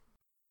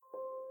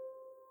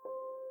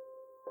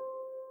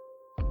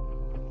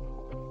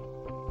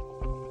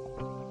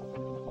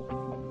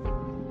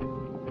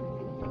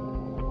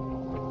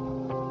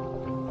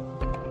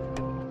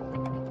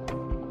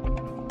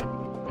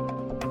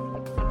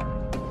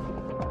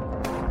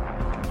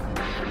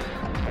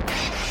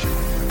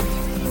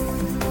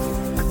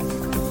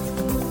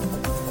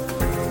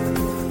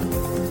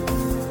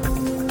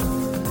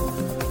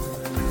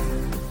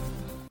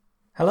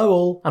Hello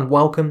all, and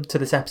welcome to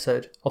this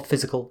episode of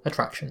Physical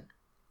Attraction.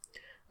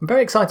 I'm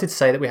very excited to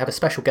say that we have a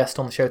special guest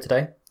on the show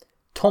today,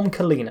 Tom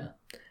Collina.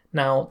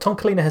 Now, Tom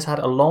Collina has had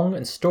a long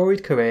and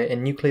storied career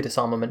in nuclear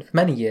disarmament for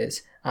many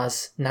years,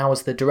 as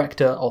the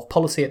Director of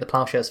Policy at the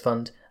Ploughshares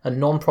Fund, a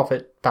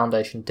non-profit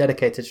foundation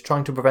dedicated to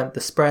trying to prevent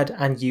the spread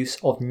and use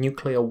of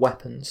nuclear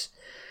weapons.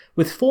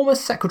 With former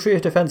Secretary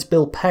of Defense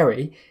Bill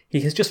Perry,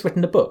 he has just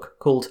written a book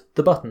called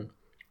The Button: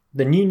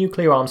 The New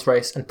Nuclear Arms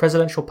Race and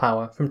Presidential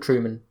Power from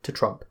Truman to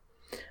Trump.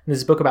 And this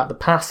is a book about the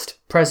past,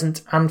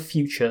 present and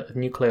future of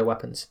nuclear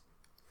weapons.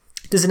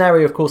 This is an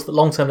area, of course, that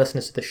long-term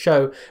listeners to the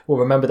show will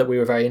remember that we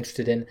were very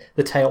interested in.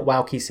 The Teilhard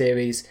Wauke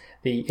series,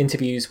 the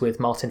interviews with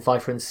Martin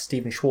Pfeiffer and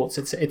Stephen Schwartz.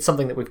 It's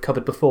something that we've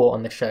covered before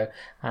on this show,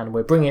 and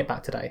we're bringing it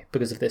back today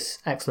because of this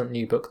excellent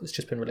new book that's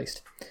just been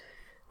released.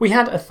 We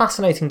had a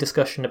fascinating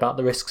discussion about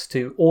the risks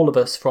to all of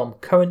us from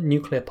current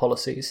nuclear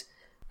policies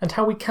and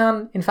how we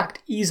can, in fact,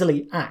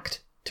 easily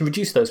act to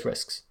reduce those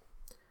risks.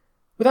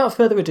 Without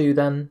further ado,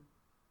 then,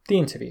 the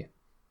interview.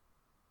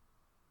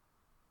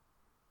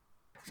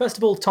 First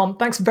of all, Tom,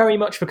 thanks very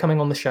much for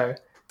coming on the show.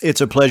 It's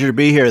a pleasure to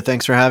be here.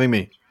 Thanks for having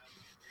me.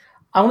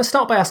 I want to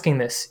start by asking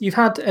this. You've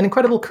had an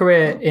incredible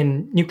career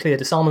in nuclear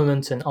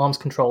disarmament and arms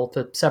control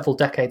for several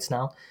decades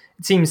now.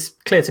 It seems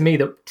clear to me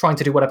that trying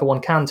to do whatever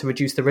one can to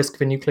reduce the risk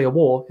of a nuclear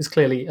war is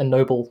clearly a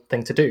noble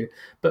thing to do.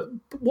 But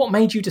what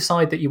made you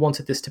decide that you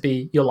wanted this to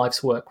be your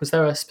life's work? Was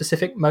there a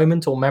specific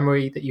moment or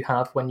memory that you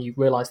have when you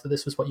realised that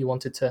this was what you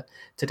wanted to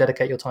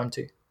dedicate your time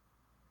to?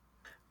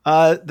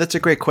 That's a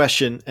great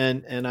question,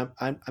 and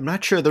I'm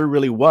not sure there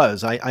really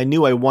was. I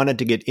knew I wanted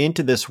to get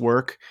into this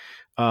work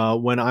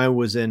when I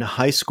was in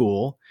high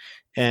school,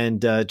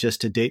 and just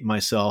to date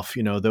myself,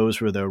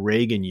 those were the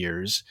Reagan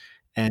years,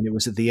 and it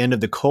was at the end of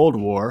the Cold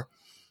War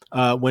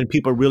when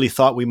people really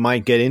thought we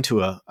might get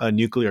into a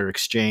nuclear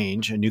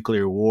exchange, a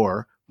nuclear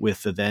war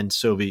with the then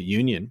Soviet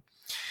Union.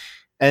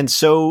 And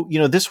so,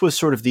 this was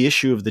sort of the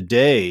issue of the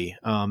day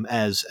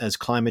as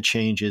climate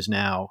change is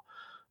now.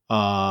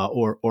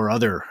 Or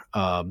other,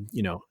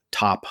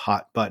 top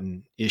hot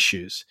button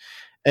issues.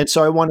 And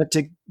so I wanted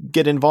to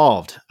get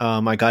involved.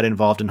 I got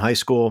involved in high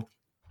school.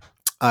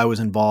 I was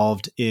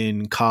involved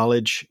in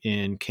college,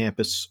 in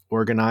campus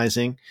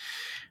organizing.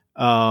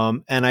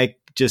 And I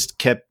just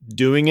kept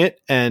doing it.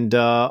 And,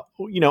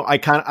 I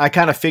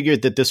kind of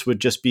figured that this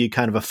would just be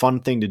kind of a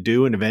fun thing to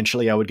do. And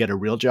eventually I would get a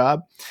real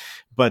job.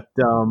 But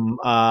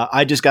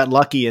I just got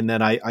lucky in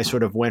that I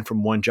sort of went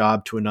from one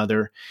job to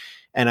another.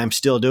 And I'm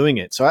still doing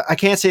it. So I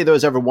can't say there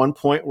was ever one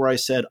point where I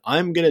said,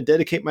 I'm going to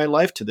dedicate my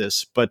life to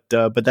this, but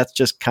that's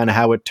just kind of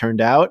how it turned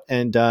out.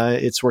 And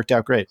it's worked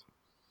out great.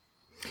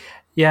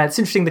 Yeah, it's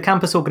interesting. The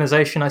campus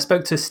organization, I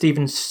spoke to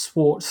Stephen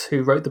Schwartz,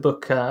 who wrote the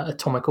book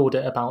Atomic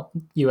Audit about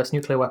US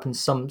nuclear weapons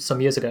some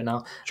years ago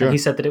now. Sure. And he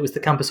said that it was the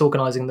campus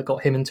organizing that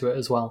got him into it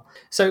as well.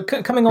 So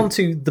coming on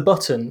to The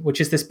Button,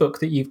 which is this book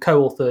that you've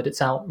co-authored,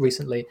 it's out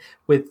recently,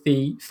 with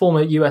the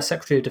former US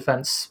Secretary of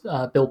Defense,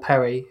 Bill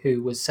Perry,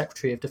 who was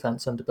Secretary of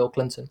Defense under Bill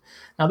Clinton.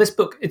 Now this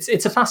book,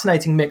 it's a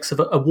fascinating mix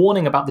of a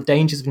warning about the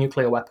dangers of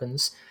nuclear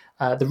weapons,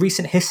 the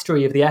recent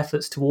history of the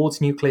efforts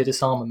towards nuclear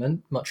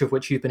disarmament, much of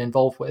which you've been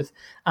involved with,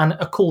 and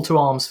a call to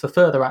arms for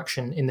further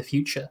action in the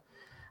future.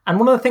 And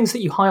one of the things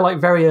that you highlight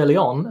very early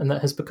on, and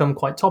that has become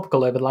quite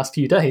topical over the last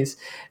few days,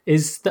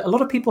 is that a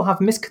lot of people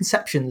have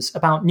misconceptions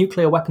about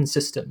nuclear weapon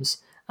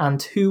systems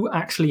and who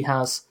actually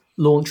has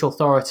launch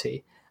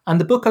authority.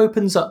 And the book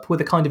opens up with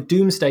a kind of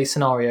doomsday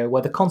scenario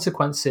where the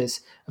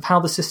consequences of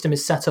how the system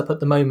is set up at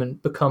the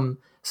moment become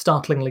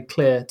startlingly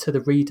clear to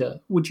the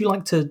reader. Would you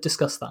like to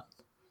discuss that?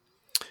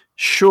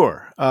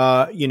 Sure.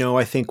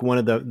 I think one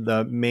of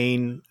the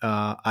main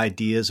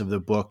ideas of the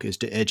book is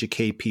to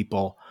educate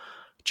people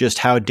just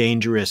how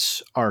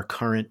dangerous our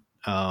current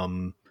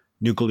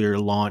nuclear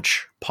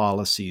launch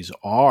policies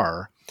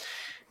are,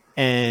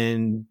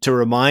 and to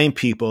remind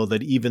people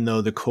that even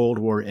though the Cold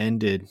War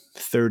ended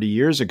 30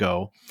 years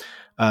ago,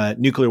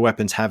 nuclear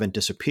weapons haven't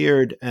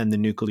disappeared and the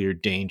nuclear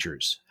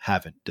dangers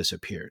haven't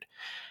disappeared.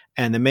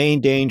 And the main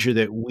danger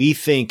that we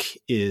think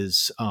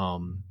is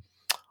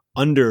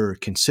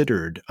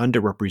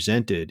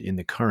underrepresented in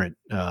the current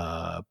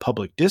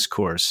public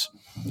discourse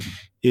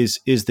is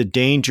the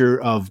danger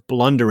of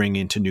blundering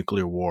into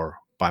nuclear war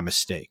by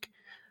mistake.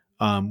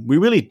 We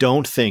really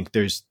don't think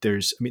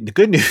the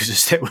good news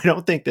is that we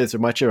don't think there's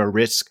much of a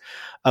risk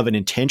of an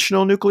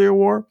intentional nuclear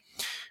war.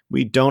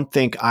 We don't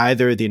think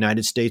either the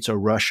United States or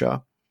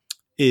Russia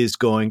is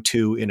going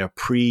to, in a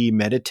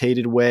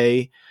premeditated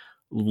way,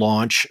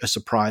 launch a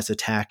surprise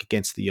attack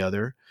against the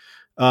other.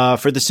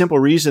 For the simple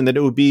reason that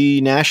it would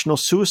be national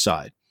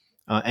suicide.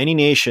 Any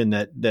nation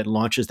that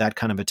launches that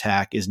kind of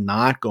attack is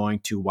not going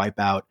to wipe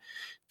out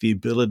the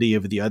ability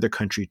of the other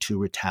country to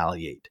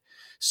retaliate.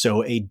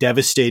 So a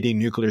devastating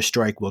nuclear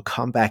strike will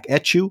come back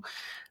at you,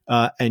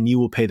 and you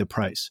will pay the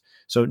price.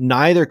 So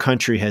neither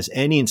country has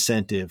any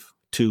incentive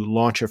to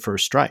launch a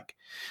first strike.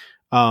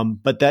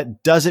 But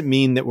that doesn't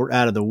mean that we're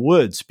out of the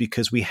woods,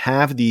 because we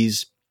have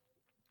these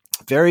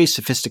very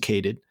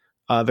sophisticated,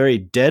 very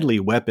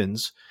deadly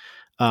weapons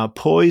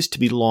poised to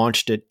be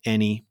launched at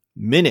any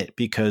minute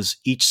because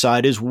each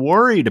side is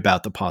worried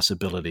about the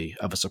possibility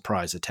of a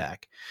surprise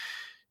attack.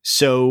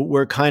 So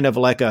we're kind of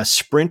like a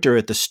sprinter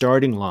at the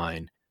starting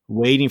line,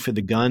 waiting for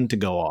the gun to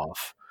go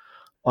off.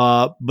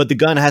 But the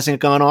gun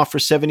hasn't gone off for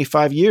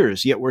 75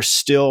 years, yet we're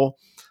still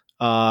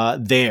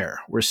there.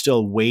 We're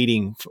still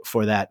waiting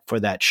for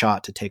that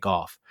shot to take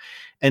off.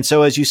 And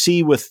so as you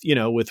see with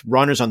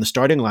runners on the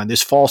starting line,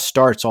 there's false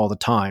starts all the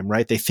time,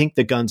 right? They think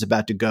the gun's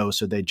about to go,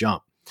 so they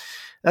jump.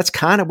 That's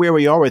kind of where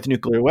we are with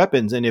nuclear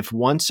weapons. And if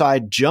one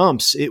side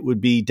jumps, it would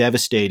be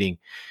devastating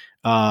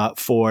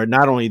for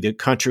not only the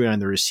country on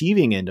the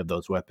receiving end of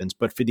those weapons,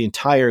 but for the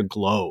entire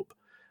globe,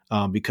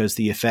 because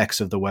the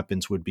effects of the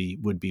weapons would be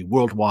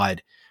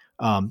worldwide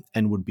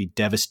and would be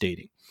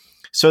devastating.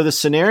 So the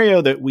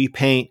scenario that we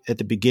paint at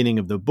the beginning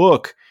of the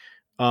book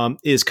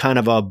is kind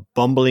of a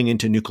bumbling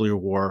into nuclear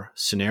war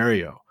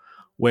scenario,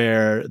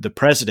 where the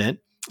president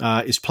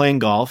is playing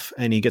golf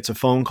and he gets a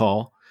phone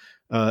call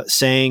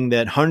saying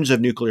that hundreds of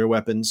nuclear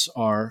weapons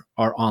are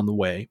on the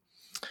way.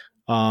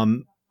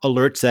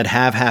 Alerts that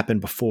have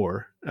happened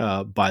before,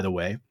 by the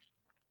way.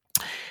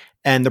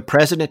 And the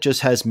president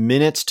just has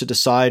minutes to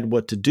decide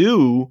what to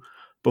do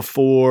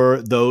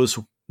before those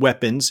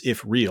weapons,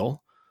 if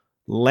real,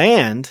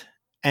 land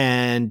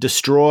and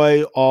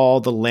destroy all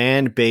the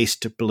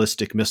land-based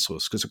ballistic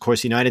missiles. Because, of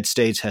course, the United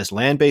States has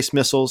land-based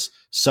missiles,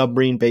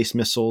 submarine-based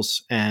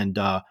missiles, and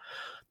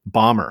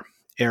bomber,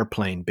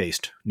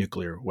 airplane-based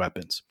nuclear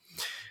weapons.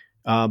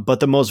 But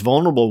the most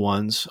vulnerable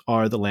ones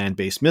are the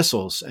land-based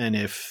missiles. And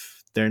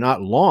if they're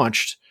not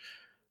launched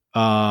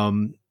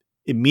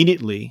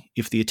immediately,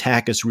 if the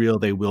attack is real,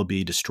 they will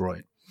be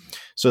destroyed.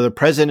 So the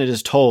president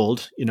is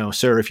told,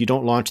 sir, if you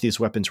don't launch these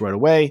weapons right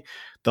away,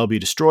 they'll be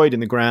destroyed in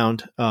the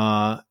ground,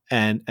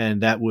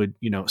 and that would,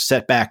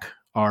 set back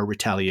our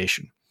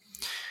retaliation.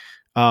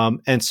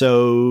 And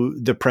so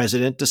the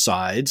president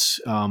decides,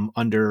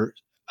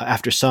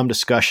 after some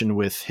discussion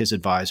with his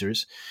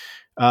advisors,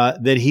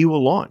 that he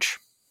will launch.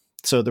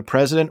 So the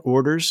president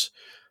orders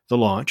the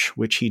launch,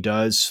 which he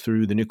does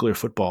through the nuclear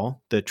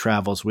football that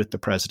travels with the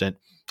president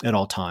at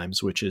all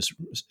times, which is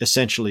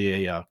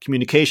essentially a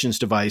communications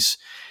device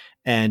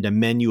and a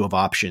menu of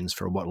options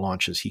for what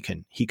launches he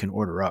can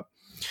order up.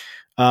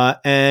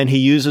 And he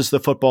uses the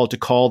football to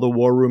call the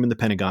war room in the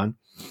Pentagon.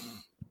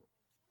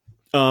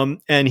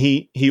 And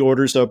he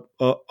orders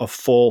a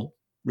full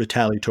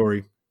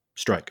retaliatory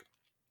strike,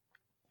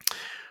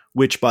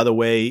 which, by the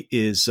way,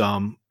 is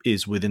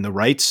within the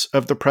rights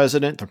of the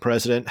president. The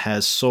president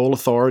has sole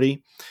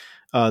authority.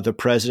 The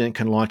president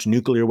can launch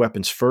nuclear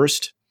weapons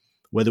first,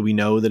 whether we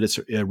know that it's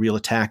a real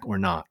attack or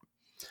not.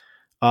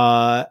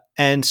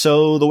 And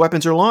so the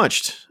weapons are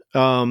launched. The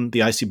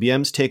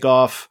ICBMs take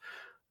off.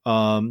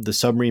 The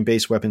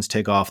submarine-based weapons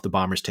take off. The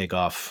bombers take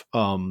off.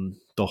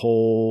 The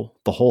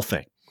whole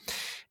thing.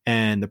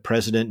 And the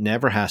president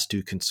never has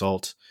to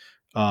consult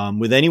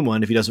with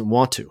anyone if he doesn't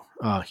want to.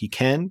 He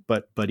can,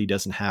 but he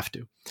doesn't have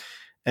to.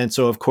 And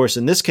so, of course,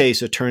 in this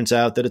case, it turns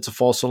out that it's a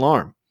false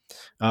alarm,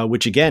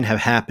 which again have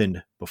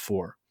happened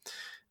before.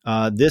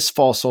 This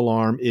false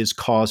alarm is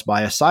caused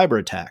by a cyber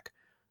attack,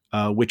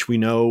 which we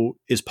know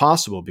is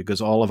possible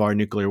because all of our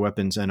nuclear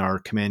weapons and our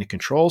command and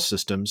control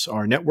systems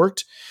are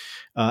networked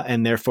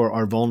and therefore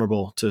are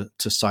vulnerable to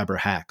cyber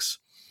hacks.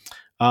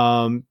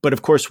 But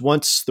of course,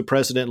 once the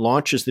president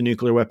launches the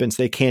nuclear weapons,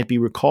 they can't be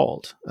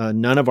recalled.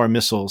 None of our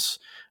missiles,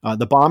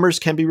 the bombers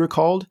can be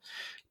recalled,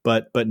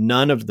 but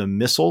none of the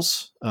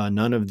missiles,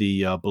 none of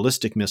the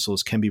ballistic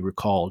missiles can be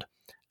recalled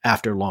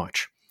after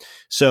launch.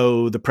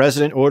 So the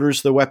president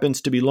orders the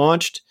weapons to be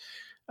launched.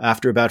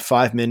 After about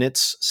 5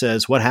 minutes,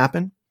 says what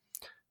happened.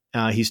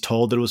 He's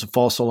told that it was a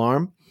false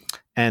alarm,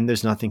 and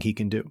there's nothing he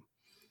can do.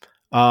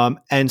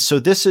 And so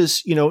this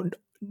is,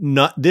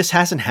 this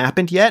hasn't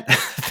happened yet,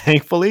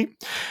 thankfully,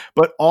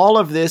 but all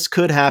of this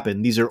could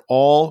happen. These are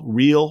all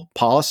real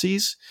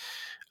policies.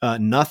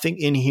 Nothing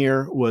in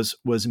here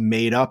was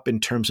made up in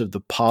terms of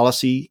the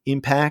policy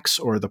impacts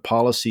or the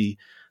policy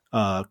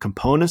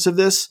components of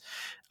this.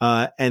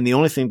 And the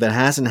only thing that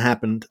hasn't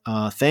happened,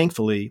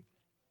 thankfully,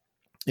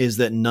 is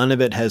that none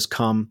of it has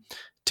come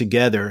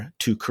together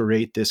to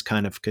create this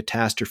kind of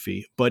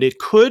catastrophe. But it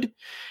could,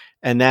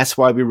 and that's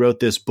why we wrote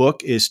this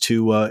book, is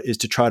to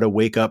try to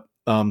wake up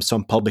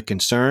some public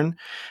concern,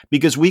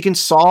 because we can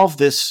solve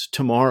this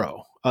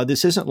tomorrow.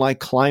 This isn't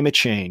like climate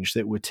change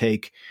that would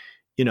take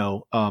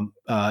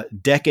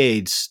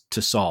decades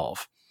to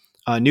solve.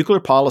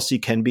 Nuclear policy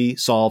can be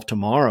solved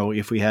tomorrow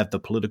if we have the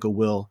political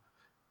will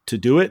to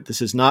do it.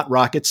 This is not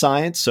rocket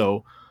science,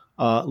 so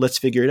let's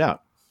figure it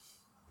out.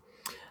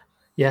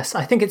 Yes,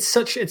 I think it's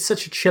such a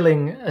sort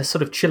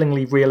of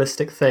chillingly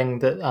realistic thing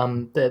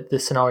that the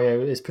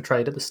scenario is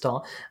portrayed at the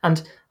start.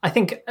 And I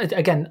think,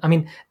 again,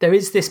 there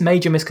is this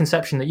major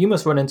misconception that you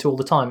must run into all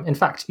the time. In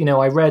fact,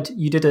 I read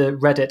you did a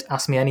Reddit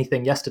Ask Me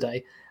Anything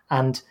yesterday,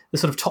 and the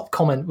sort of top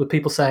comment with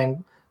people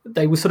saying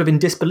they were sort of in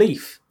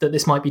disbelief that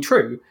this might be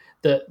true,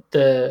 that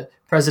the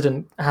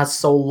president has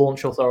sole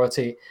launch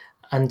authority,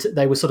 And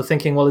they were sort of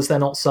thinking, well, is there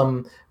not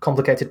some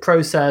complicated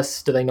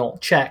process? Do they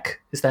not check?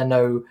 Is there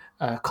no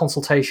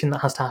consultation that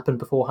has to happen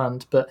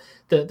beforehand? But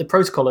the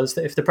protocol is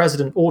that if the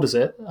president orders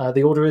it,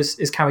 the order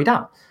is carried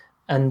out.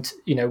 And,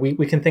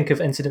 we can think of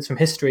incidents from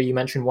history. You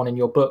mentioned one in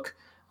your book.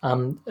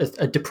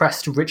 A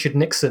depressed Richard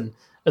Nixon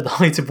at the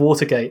height of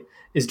Watergate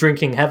is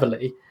drinking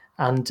heavily.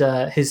 And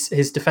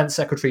his defense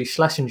secretary,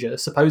 Schlesinger,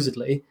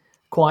 supposedly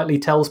quietly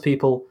tells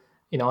people,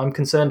 I'm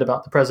concerned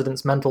about the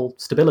president's mental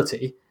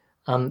stability.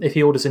 If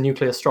he orders a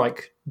nuclear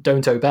strike,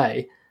 don't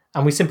obey.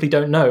 And we simply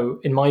don't know,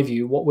 in my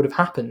view, what would have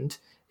happened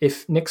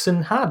if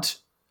Nixon had,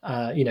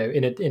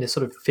 in a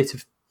sort of fit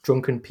of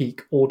drunken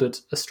pique, ordered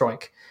a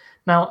strike.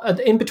 Now,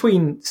 in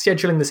between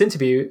scheduling this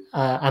interview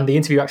and the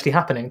interview actually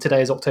happening,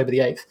 today is October the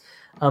 8th,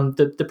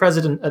 the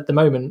president at the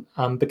moment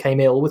became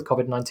ill with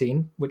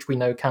COVID-19, which we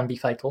know can be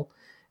fatal.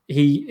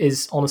 He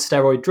is on a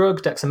steroid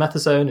drug,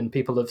 dexamethasone, and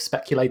people have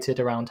speculated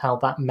around how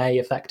that may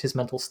affect his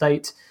mental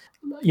state.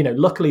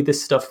 Luckily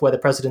this stuff where the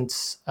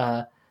president's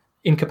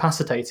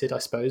incapacitated, I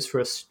suppose, for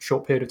a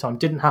short period of time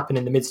didn't happen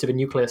in the midst of a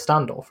nuclear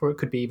standoff, or it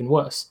could be even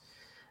worse.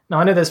 Now,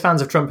 I know there's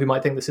fans of Trump who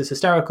might think this is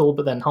hysterical,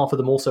 but then half of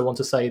them also want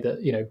to say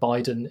that,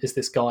 Biden is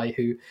this guy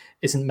who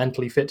isn't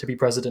mentally fit to be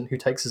president, who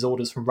takes his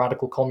orders from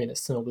radical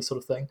communists and all this sort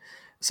of thing.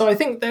 So I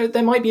think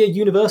there might be a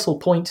universal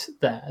point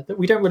there that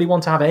we don't really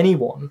want to have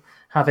anyone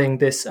having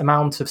this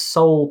amount of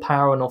sole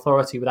power and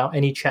authority without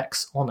any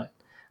checks on it.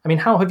 I mean,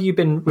 how have you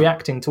been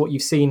reacting to what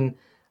you've seen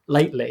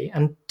lately?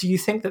 And do you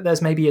think that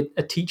there's maybe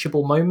a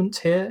teachable moment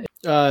here?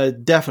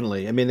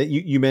 Definitely. I mean,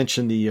 you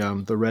mentioned the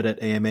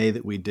Reddit AMA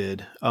that we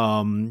did.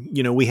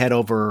 We had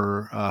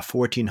over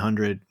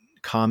 1,400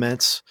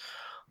 comments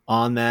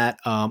on that.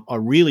 A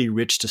really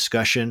rich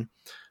discussion.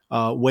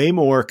 Way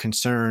more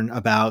concern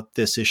about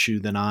this issue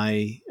than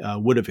I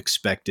would have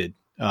expected.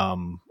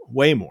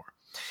 Way more.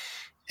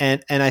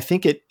 And I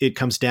think it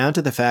comes down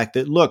to the fact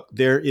that, look,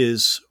 there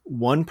is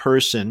one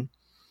person,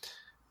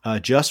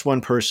 just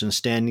one person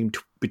standing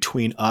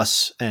between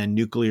us and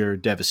nuclear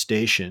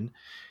devastation.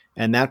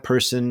 And that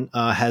person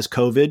has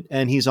COVID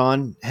and he's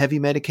on heavy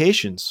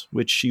medications,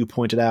 which you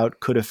pointed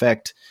out could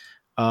affect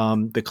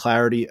the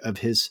clarity of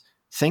his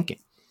thinking.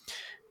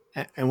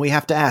 And we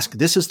have to ask,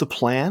 this is the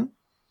plan,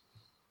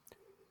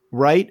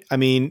 right? I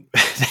mean,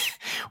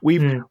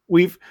 this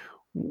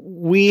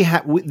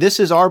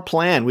is our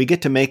plan. We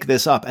get to make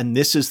this up. And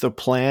this is the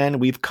plan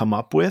we've come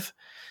up with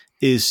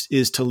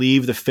is to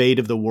leave the fate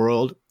of the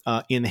world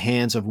in the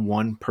hands of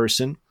one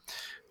person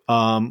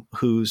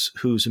whose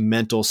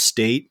mental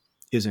state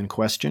is in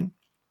question.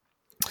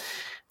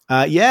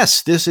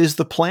 Yes, this is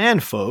the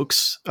plan,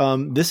 folks.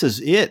 This is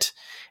it.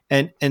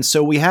 And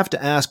so we have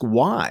to ask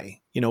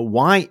why.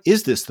 Why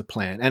is this the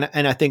plan?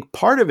 And I think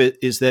part of it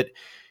is that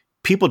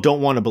people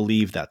don't want to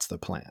believe that's the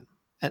plan.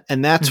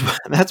 And that's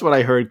what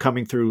I heard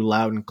coming through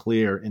loud and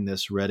clear in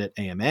this Reddit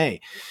AMA,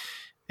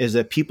 is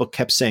that people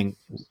kept saying,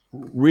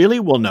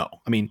 really? Well, no.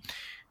 I mean,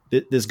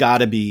 there's got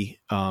to be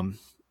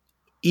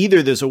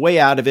either there's a way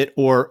out of it,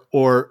 or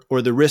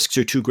the risks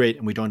are too great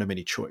and we don't have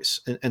any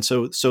choice. And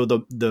so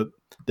the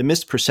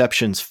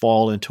misperceptions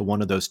fall into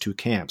one of those two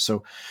camps.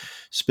 So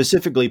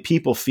specifically,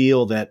 people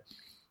feel that,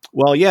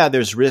 well, yeah,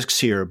 there's risks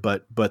here,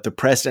 but the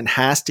president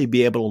has to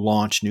be able to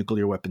launch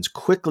nuclear weapons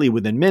quickly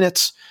within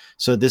minutes.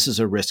 So this is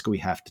a risk we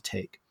have to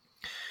take.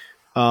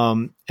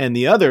 And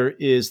the other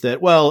is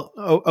that, well,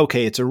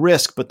 okay, it's a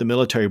risk, but the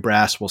military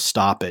brass will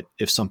stop it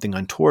if something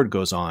untoward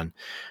goes on.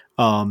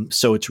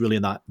 So it's really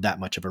not that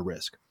much of a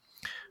risk.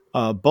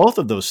 Both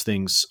of those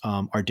things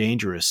are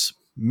dangerous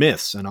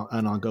myths, and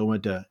I'll go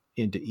into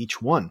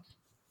each one.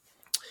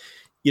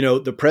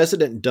 The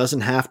president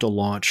doesn't have to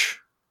launch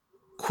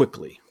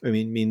quickly. I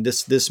mean,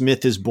 this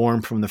myth is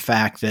born from the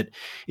fact that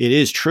it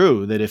is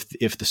true that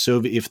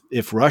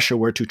if Russia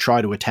were to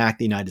try to attack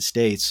the United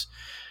States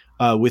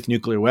with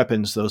nuclear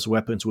weapons, those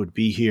weapons would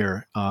be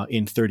here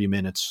in 30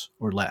 minutes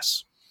or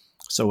less.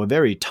 So a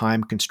very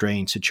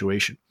time-constrained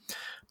situation.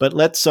 But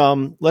let's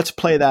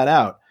play that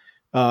out.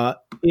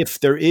 If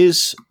there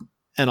is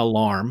an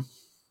alarm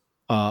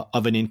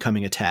of an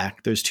incoming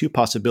attack, there's two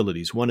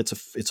possibilities. One, it's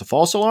a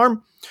false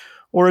alarm,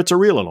 or it's a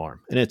real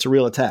alarm, and it's a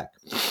real attack.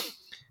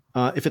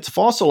 If it's a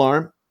false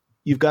alarm,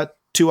 you've got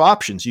two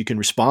options. You can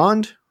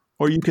respond,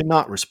 or you can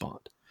not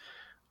respond.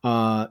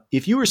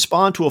 If you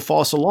respond to a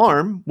false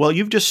alarm, well,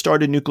 you've just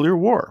started nuclear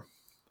war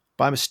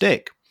by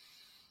mistake,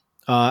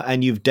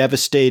 and you've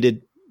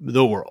devastated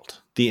the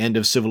world, the end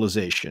of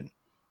civilization,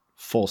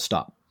 full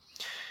stop.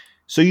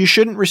 So you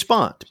shouldn't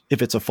respond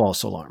if it's a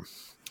false alarm.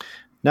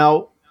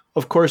 Now,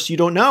 of course, you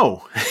don't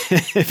know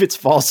if it's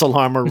false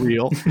alarm or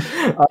real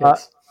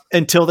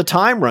until the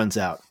time runs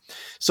out.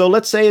 So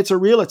let's say it's a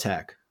real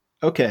attack.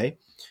 Okay,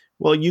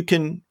 well, you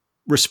can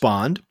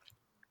respond,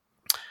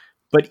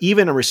 but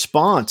even a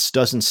response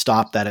doesn't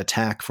stop that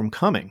attack from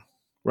coming,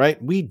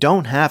 right? We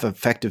don't have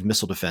effective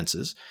missile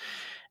defenses,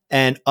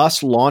 and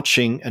us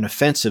launching an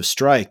offensive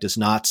strike does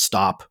not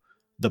stop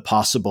the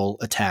possible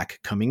attack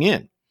coming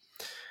in.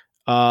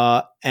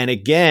 And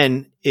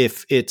again,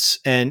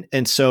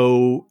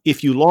 so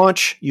if you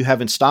launch, you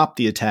haven't stopped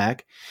the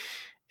attack.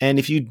 And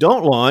if you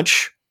don't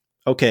launch,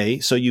 okay,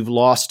 so you've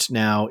lost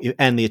now,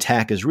 and the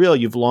attack is real,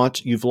 you've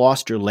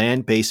lost your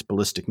land-based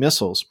ballistic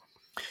missiles.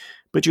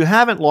 But you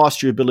haven't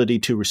lost your ability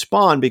to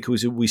respond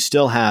because we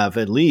still have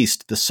at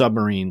least the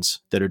submarines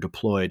that are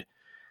deployed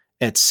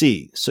at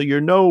sea. So you're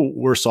no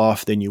worse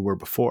off than you were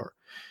before.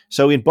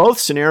 So in both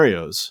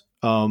scenarios,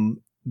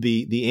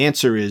 the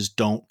answer is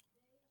don't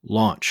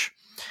launch.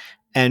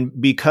 And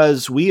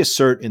because we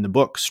assert in the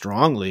book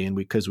strongly, and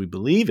because we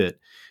believe it,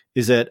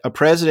 is that a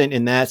president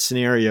in that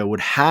scenario would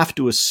have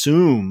to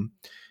assume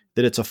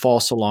that it's a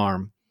false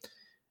alarm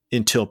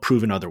until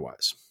proven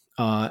otherwise.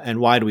 And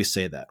why do we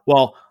say that?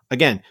 Well,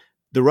 again,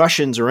 the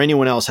Russians or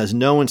anyone else has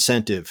no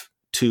incentive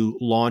to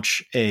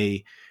launch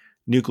a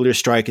nuclear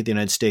strike at the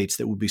United States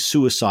that would be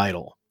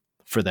suicidal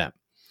for them.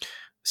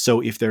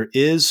 So if there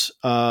is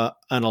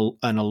an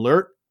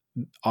alert,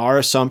 our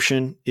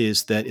assumption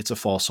is that it's a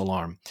false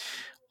alarm.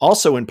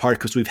 Also, in part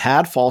because we've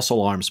had false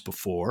alarms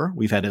before.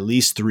 We've had at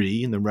least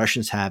 3, and the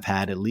Russians have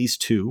had at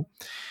least 2.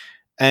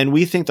 And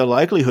we think the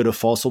likelihood of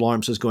false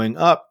alarms is going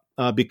up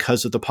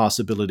because of the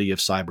possibility of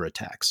cyber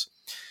attacks,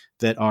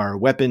 that our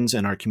weapons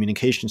and our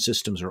communication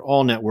systems are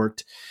all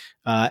networked.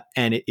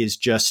 And it is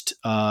just,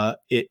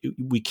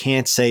 we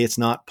can't say it's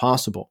not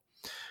possible.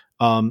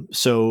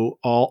 So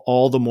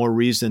all the more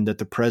reason that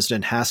the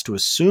president has to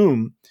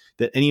assume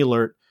that any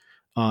alert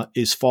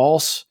is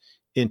false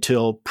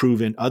until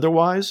proven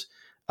otherwise,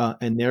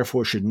 and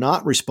therefore should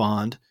not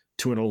respond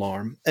to an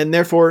alarm. And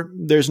therefore,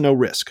 there's no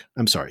risk.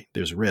 I'm sorry,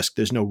 there's a risk.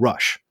 There's no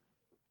rush.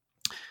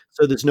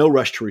 So there's no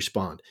rush to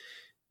respond.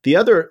 The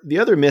other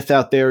myth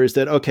out there is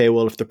that, okay,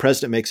 well, if the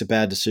president makes a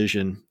bad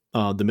decision,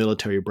 the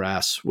military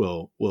brass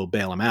will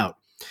bail him out.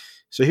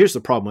 So here's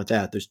the problem with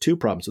that. There's 2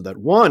 problems with that.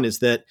 One is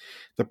that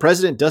the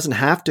president doesn't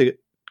have to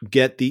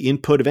get the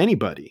input of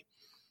anybody.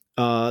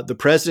 The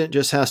president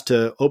just has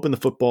to open the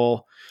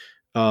football,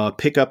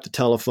 pick up the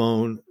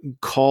telephone,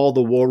 call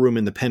the war room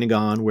in the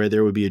Pentagon where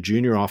there would be a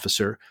junior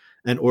officer,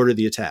 and order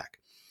the attack.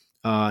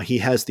 He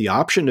has the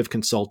option of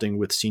consulting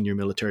with senior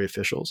military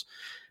officials,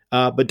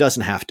 but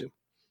doesn't have to.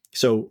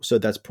 So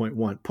that's point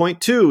 1.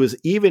 Point 2 is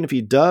even if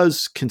he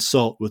does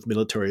consult with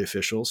military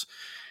officials,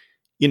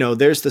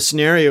 there's the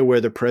scenario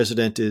where the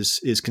president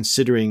is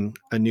considering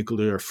a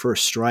nuclear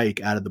first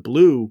strike out of the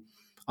blue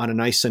on a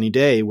nice sunny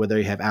day where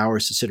they have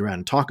hours to sit around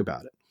and talk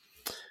about it.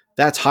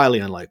 That's highly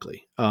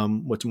unlikely.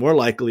 What's more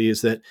likely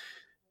is that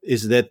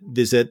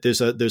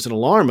there's an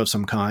alarm of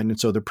some kind, and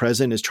so the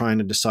president is trying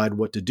to decide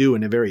what to do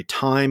in a very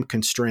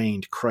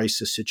time-constrained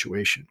crisis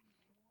situation.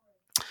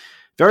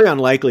 Very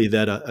unlikely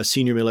that a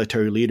senior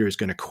military leader is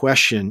going to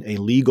question a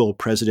legal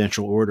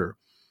presidential order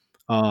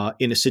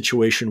in a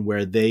situation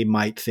where they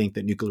might think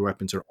that nuclear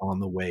weapons are on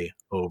the way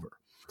over.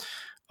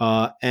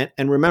 And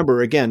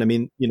remember,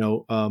 again,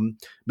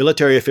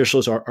 military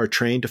officials are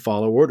trained to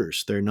follow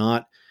orders. They're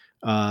not.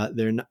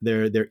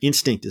 Their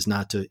instinct is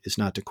not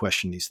to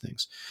question these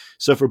things.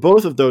 So for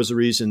both of those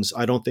reasons,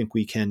 I don't think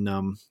we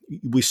can.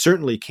 We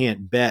certainly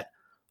can't bet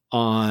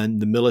on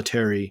the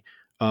military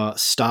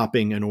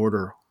stopping an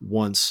order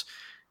once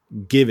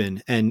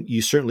given, and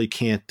you certainly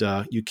can't.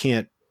 You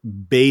can't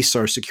base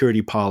our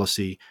security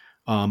policy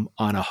on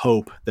a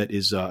hope that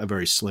is a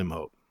very slim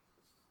hope.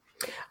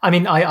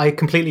 I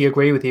completely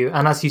agree with you.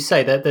 And as you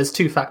say, there's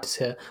 2 factors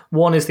here.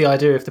 One is the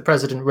idea of the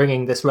president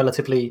ringing this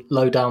relatively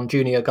low-down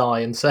junior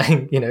guy and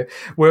saying,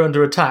 we're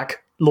under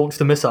attack, launch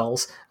the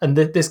missiles. And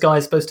this guy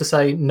is supposed to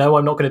say, no,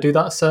 I'm not going to do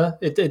that, sir.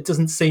 It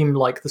doesn't seem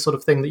like the sort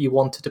of thing that you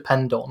want to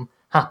depend on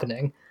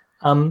happening.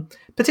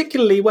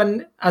 Particularly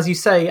when, as you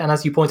say, and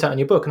as you point out in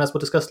your book, and as we'll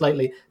discuss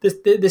lately,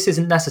 this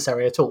isn't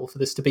necessary at all for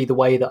this to be the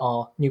way that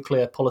our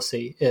nuclear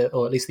policy,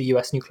 or at least the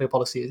US nuclear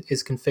policy,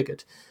 is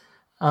configured.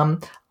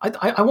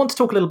 I want to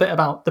talk a little bit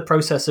about the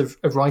process of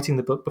writing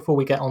the book before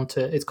we get on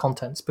to its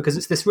contents, because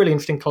it's this really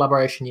interesting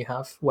collaboration you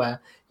have where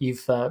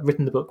you've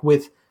written the book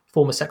with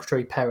former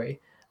Secretary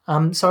Perry.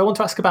 So I want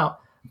to ask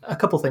about a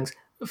couple of things.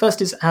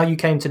 First is how you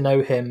came to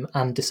know him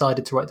and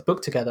decided to write the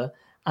book together.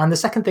 And the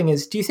second thing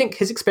is, do you think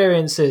his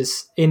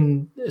experiences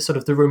in sort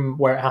of the room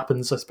where it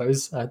happens, I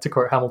suppose, to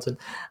quote Hamilton,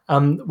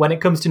 when it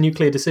comes to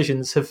nuclear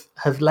decisions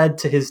have led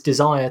to his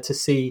desire to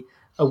see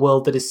a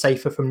world that is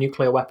safer from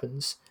nuclear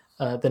weapons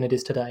than it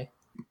is today?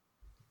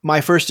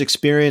 My first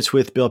experience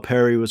with Bill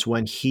Perry was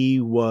when he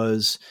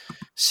was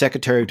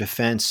Secretary of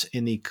Defense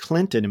in the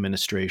Clinton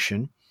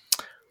administration.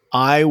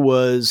 I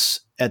was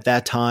at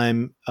that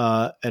time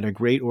at a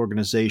great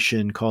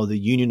organization called the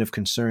Union of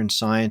Concerned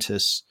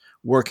Scientists,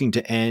 working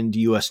to end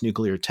U.S.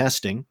 nuclear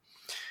testing,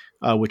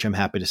 which I'm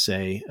happy to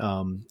say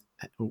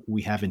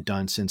we haven't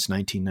done since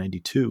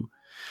 1992.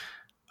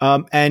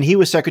 And he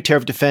was Secretary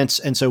of Defense,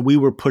 and so we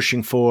were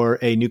pushing for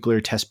a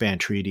nuclear test ban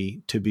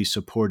treaty to be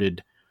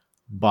supported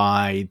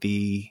by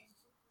the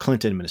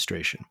Clinton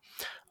administration.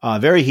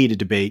 Very heated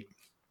debate.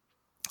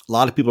 A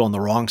lot of people on the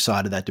wrong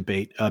side of that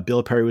debate.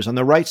 Bill Perry was on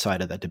the right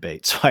side of that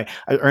debate. So I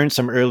earned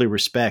some early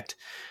respect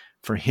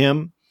for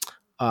him.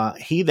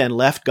 He then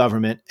left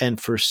government, and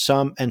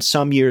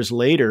some years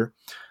later,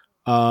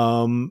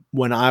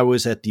 when I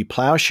was at the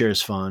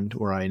Plowshares Fund,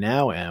 where I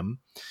now am,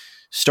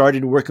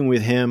 started working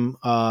with him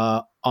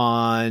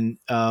on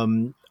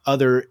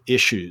other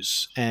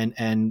issues,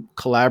 and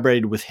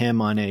collaborated with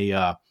him on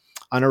a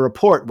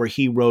report where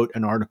he wrote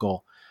an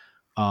article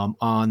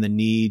on the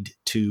need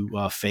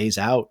to phase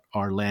out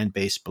our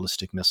land-based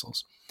ballistic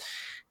missiles.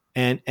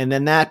 And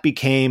then that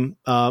became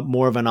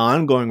more of an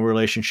ongoing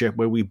relationship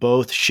where we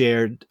both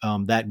shared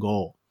that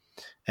goal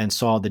and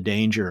saw the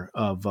danger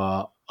of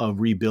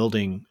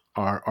rebuilding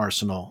our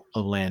arsenal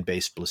of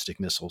land-based ballistic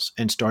missiles,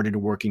 and started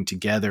working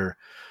together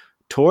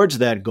towards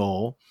that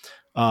goal.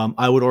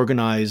 I would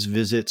organize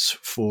visits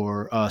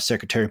for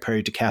Secretary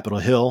Perry to Capitol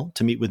Hill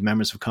to meet with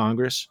members of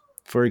Congress,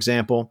 for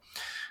example,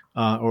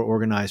 or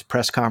organize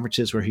press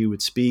conferences where he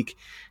would speak.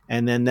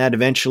 And then that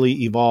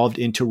eventually evolved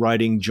into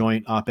writing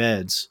joint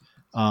op-eds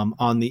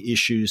on the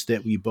issues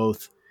that we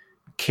both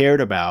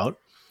cared about.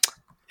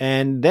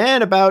 And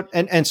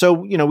then so,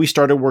 we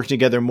started working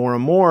together more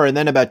and more. And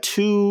then over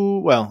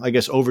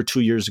 2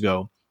 years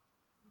ago,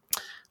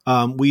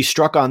 we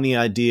struck on the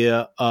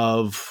idea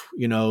of,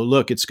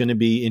 look, it's going to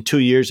be in 2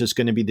 years, it's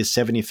going to be the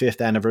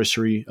 75th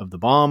anniversary of the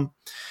bomb,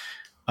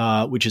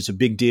 which is a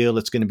big deal.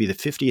 It's going to be the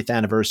 50th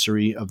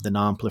anniversary of the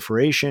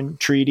Non-Proliferation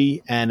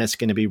Treaty. And it's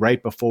going to be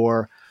right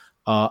before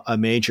a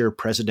major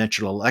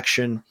presidential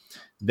election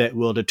that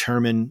will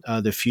determine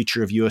the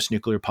future of U.S.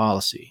 nuclear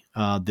policy.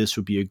 This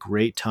would be a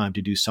great time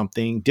to do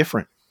something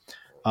different,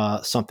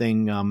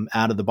 something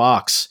out of the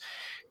box.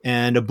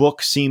 And a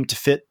book seemed to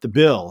fit the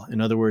bill. In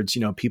other words,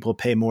 people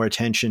pay more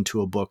attention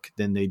to a book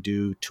than they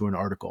do to an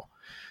article.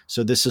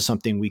 So this is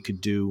something we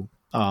could do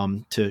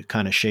to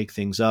kind of shake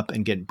things up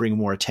and bring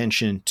more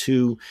attention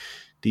to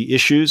the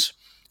issues.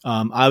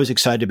 I was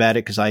excited about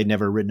it because I had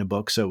never written a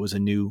book, so it was a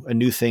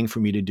new thing for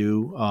me to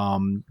do.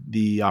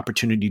 The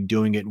opportunity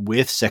doing it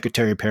with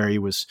Secretary Perry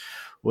was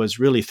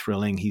really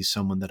thrilling. He's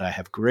someone that I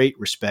have great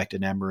respect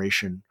and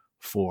admiration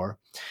for.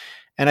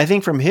 And I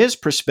think from his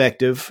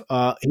perspective,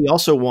 he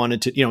also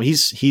wanted to,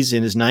 he's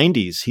in his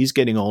 90s, he's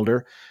getting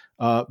older,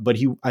 but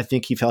I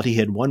think he felt he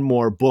had one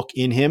more book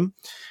in him.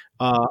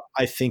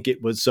 I think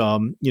it was,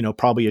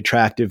 probably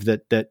attractive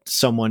that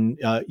someone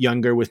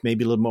younger with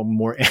maybe a little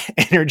more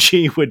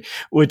energy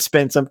would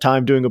spend some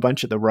time doing a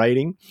bunch of the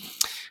writing.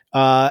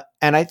 And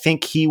I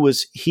think he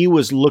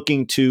was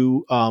looking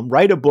to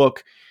write a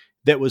book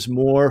that was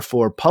more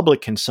for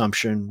public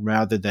consumption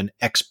rather than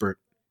expert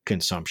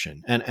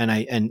consumption.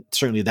 And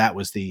certainly that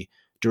was the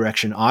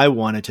direction I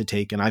wanted to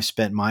take. And I've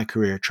spent my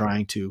career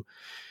trying to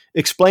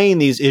explain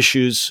these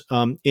issues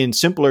in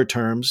simpler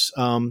terms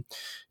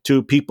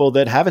to people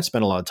that haven't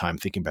spent a lot of time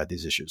thinking about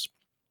these issues.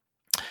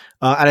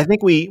 And I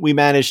think we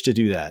managed to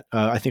do that.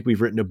 I think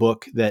we've written a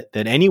book that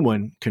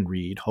anyone can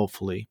read,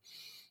 hopefully.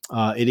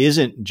 It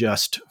isn't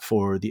just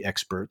for the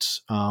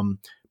experts,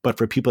 but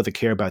for people that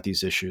care about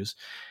these issues.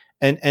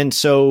 And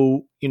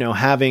so,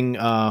 having,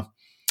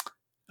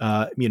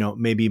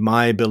 maybe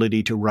my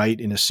ability to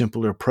write in a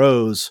simpler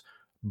prose,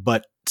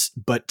 but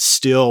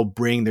still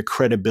bring the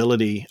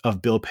credibility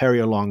of Bill Perry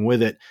along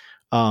with it,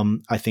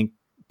 I think,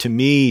 to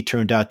me,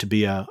 turned out to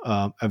be a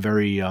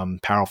very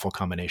powerful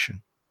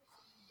combination.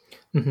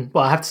 Mm-hmm.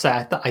 Well, I have to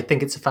say, I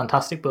think it's a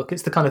fantastic book.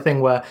 It's the kind of thing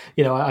where,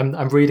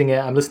 I'm reading it,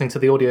 I'm listening to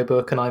the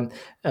audiobook, and I'm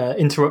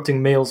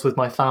interrupting meals with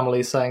my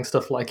family saying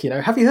stuff like,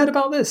 have you heard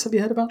about this? Have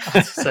you heard about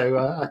that?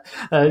 So,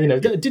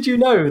 did you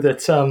know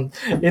that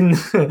in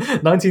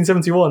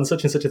 1971,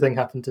 such and such a thing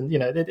happened? And,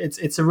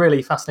 it's a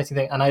really fascinating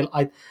thing.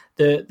 And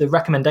the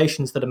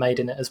recommendations that are made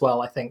in it as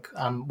well, I think,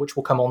 which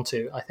we'll come on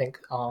to, I think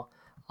are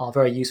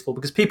very useful,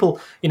 because people,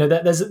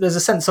 there's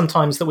a sense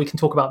sometimes that we can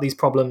talk about these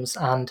problems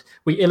and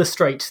we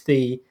illustrate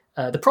the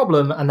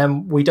problem, and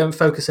then we don't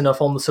focus enough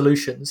on the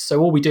solutions. So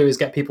all we do is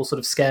get people sort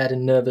of scared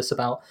and nervous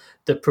about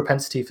the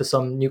propensity for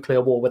some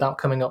nuclear war without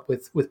coming up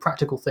with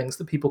practical things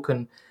that people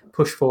can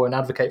push for and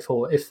advocate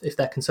for if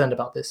they're concerned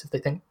about this, if they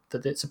think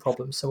that it's a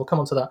problem. So we'll come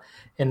on to that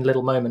in a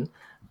little moment.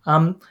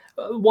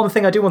 One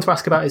thing I do want to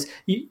ask about is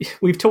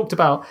we've talked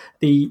about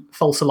the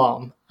false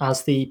alarm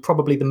as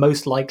probably the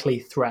most likely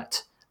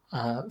threat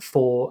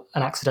for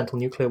an accidental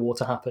nuclear war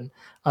to happen.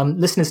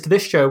 Listeners to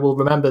this show will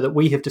remember that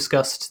we have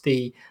discussed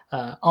the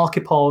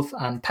Arkhipov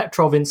and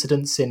Petrov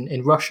incidents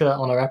in Russia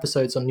on our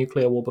episodes on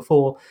nuclear war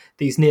before,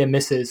 these near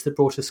misses that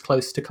brought us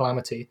close to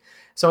calamity.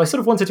 So I sort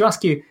of wanted to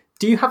ask you,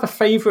 do you have a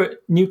favourite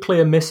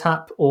nuclear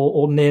mishap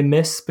or near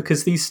miss?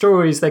 Because these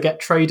stories, they get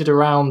traded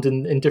around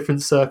in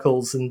different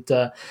circles, and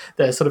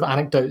they're sort of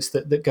anecdotes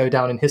that go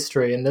down in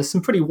history. And there's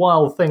some pretty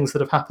wild things that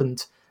have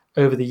happened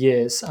over the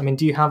years. I mean,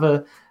 do you have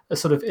a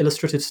sort of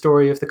illustrative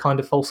story of the kind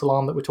of false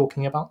alarm that we're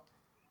talking about?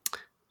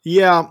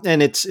 Yeah,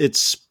 and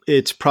it's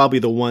probably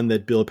the one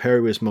that Bill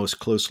Perry was most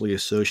closely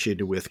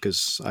associated with,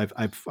 because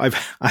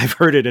I've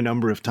heard it a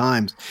number of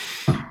times.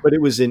 But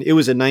it was in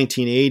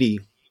 1980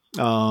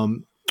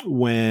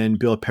 when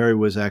Bill Perry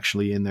was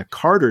actually in the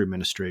Carter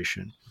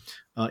administration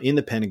in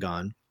the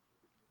Pentagon,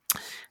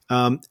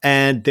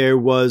 and there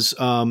was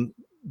an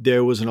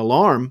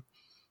alarm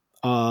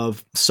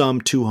of some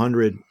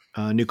 200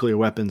 nuclear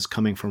weapons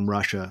coming from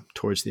Russia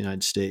towards the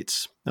United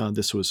States.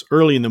 This was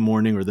early in the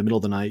morning or the middle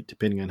of the night,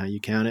 depending on how you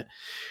count it.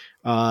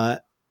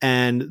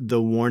 and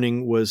the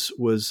warning was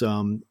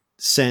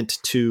sent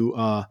to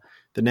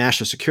the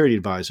National Security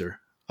Advisor,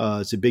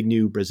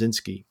 Zbigniew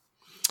Brzezinski,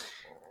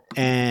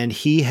 and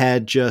he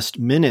had just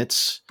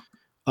minutes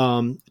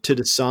to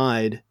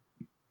decide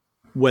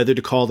whether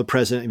to call the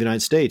President of the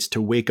United States,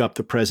 to wake up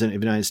the President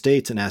of the United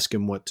States and ask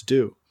him what to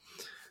do.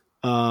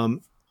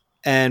 And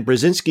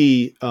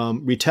Brzezinski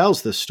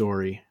retells this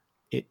story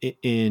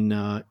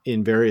in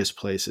various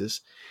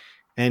places,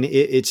 and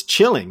it's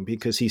chilling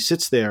because he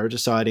sits there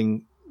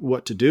deciding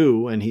what to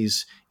do, and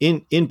he's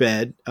in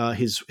bed.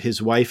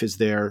 His wife is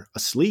there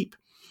asleep,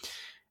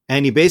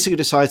 and he basically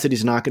decides that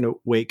he's not going to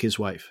wake his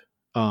wife.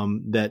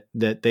 That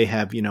they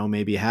have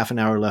maybe half an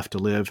hour left to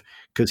live,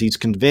 because he's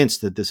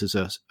convinced that this is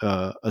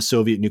a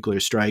Soviet nuclear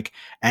strike,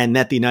 and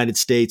that the United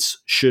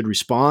States should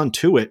respond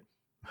to it,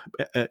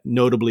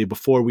 notably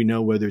before we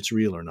know whether it's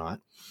real or not.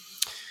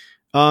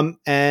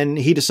 And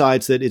he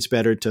decides that it's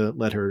better to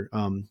let her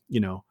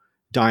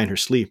die in her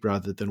sleep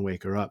rather than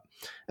wake her up.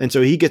 And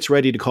so he gets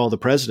ready to call the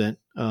president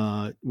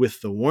with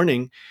the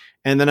warning,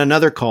 and then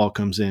another call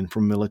comes in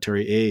from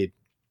military aid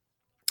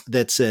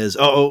that says,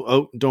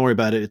 oh, don't worry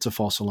about it, it's a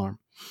false alarm.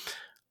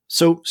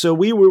 So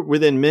we were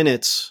within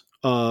minutes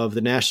of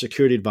the National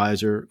Security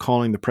Advisor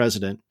calling the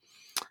president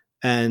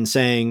and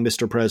saying,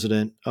 Mr.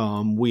 President,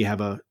 we have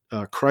a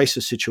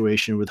crisis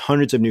situation with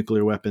hundreds of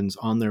nuclear weapons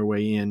on their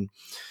way in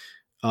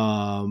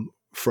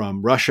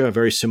from Russia,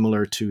 very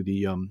similar to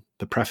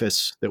the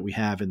preface that we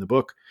have in the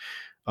book.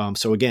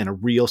 So again, a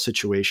real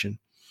situation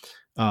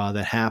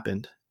that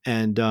happened,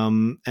 and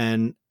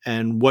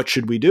what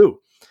should we do?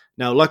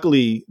 Now,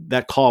 luckily,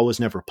 that call was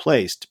never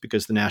placed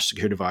because the National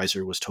Security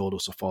Advisor was told it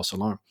was a false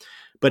alarm.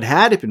 But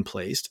had it been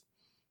placed,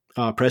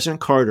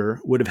 President Carter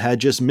would have had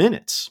just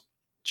minutes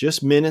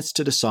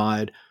to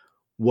decide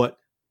what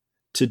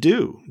to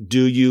do.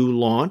 Do you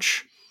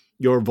launch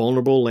your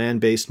vulnerable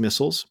land-based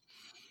missiles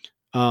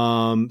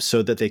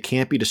so that they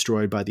can't be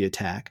destroyed by the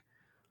attack?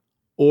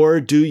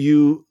 Or do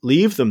you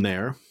leave them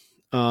there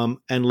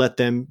and let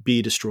them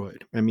be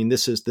destroyed? I mean,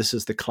 this is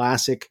the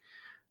classic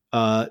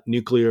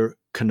nuclear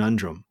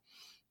conundrum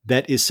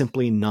that is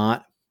simply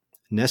not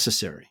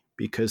necessary,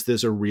 because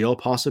there's a real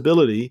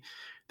possibility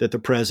that the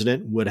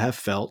president would have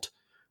felt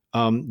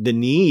the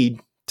need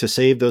to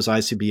save those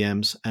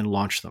ICBMs and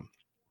launch them.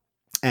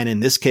 And in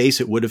this case,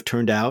 it would have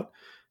turned out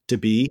to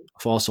be a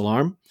false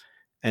alarm,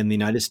 and the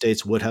United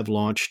States would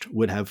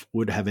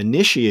have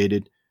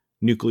initiated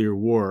nuclear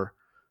war,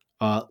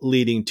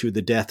 leading to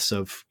the deaths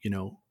of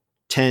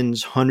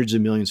tens, hundreds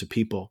of millions of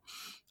people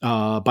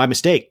by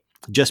mistake,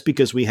 just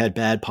because we had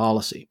bad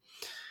policy.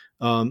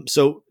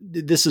 So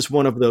this is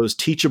one of those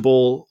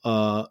teachable,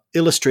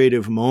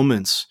 illustrative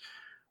moments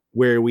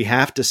where we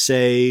have to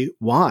say,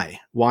 why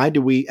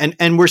do we,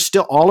 and we're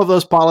still, all of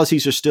those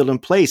policies are still in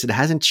place. It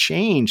hasn't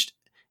changed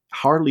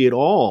hardly at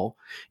all.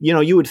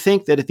 You would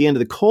think that at the end of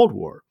the Cold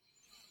War,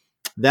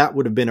 that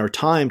would have been our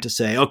time to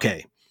say,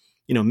 okay,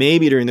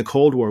 maybe during the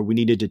Cold War, we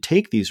needed to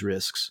take these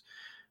risks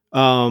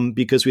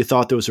because we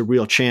thought there was a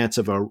real chance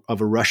of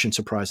a Russian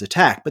surprise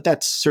attack, but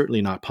that's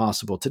certainly not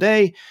possible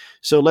today.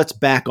 So let's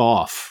back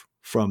off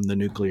from the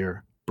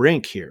nuclear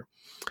brink here.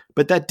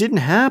 But that didn't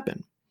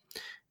happen.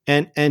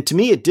 And to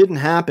me, it didn't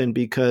happen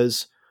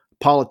because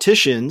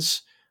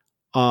politicians,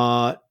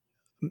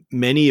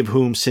 many of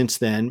whom since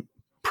then,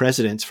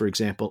 presidents, for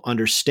example,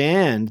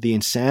 understand the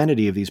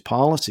insanity of these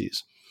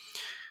policies.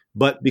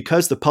 But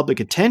because the public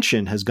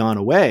attention has gone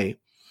away,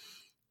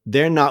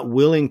 they're not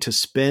willing to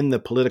spend the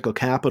political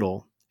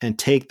capital and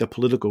take the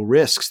political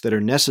risks that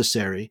are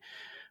necessary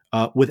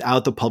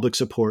without the public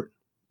support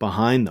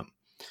behind them.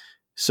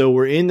 So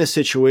we're in the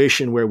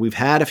situation where we've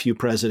had a few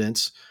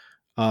presidents,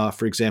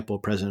 for example,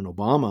 President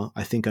Obama,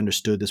 I think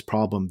understood this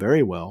problem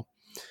very well,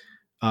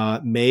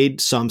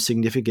 made some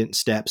significant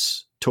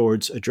steps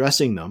towards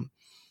addressing them,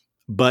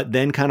 but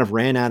then kind of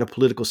ran out of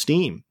political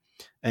steam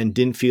and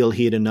didn't feel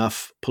he had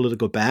enough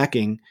political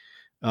backing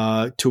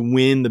to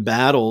win the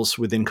battles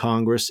within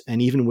Congress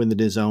and even within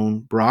his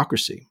own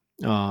bureaucracy,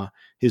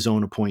 his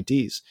own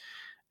appointees.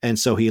 And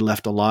so he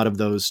left a lot of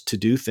those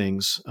to-do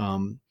things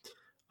on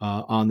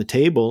the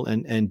table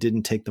and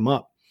didn't take them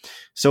up.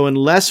 So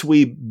unless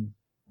we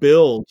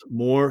build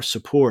more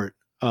support,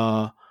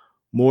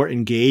 more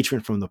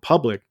engagement from the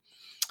public,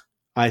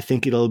 I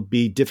think it'll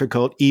be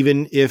difficult,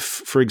 even if,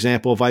 for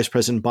example, Vice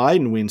President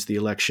Biden wins the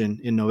election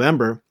in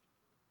November,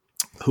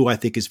 who I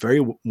think is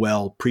very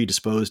well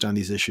predisposed on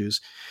these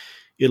issues.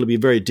 It'll be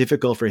very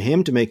difficult for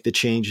him to make the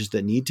changes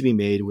that need to be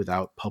made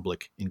without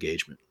public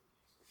engagement.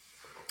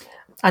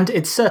 And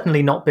it's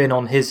certainly not been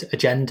on his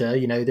agenda.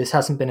 This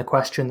hasn't been a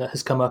question that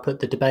has come up at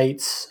the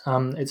debates.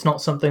 It's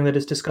not something that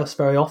is discussed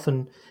very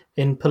often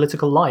in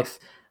political life.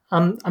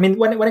 When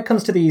it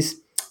comes to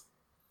these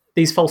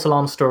false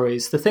alarm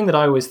stories, the thing that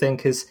I always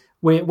think is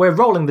we're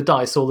rolling the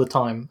dice all the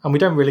time, and we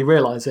don't really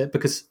realize it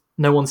because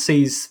no one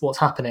sees what's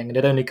happening, and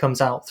it only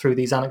comes out through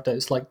these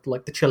anecdotes, like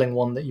the chilling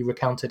one that you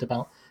recounted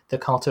about the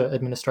Carter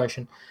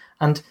administration.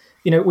 And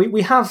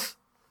we have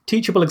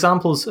teachable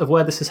examples of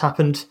where this has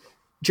happened.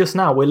 Just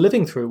now, we're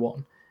living through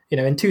one.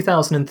 In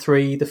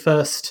 2003, the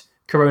first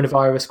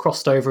coronavirus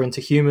crossed over into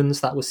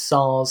humans. That was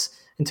SARS.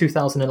 In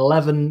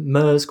 2011,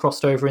 MERS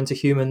crossed over into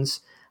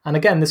humans. And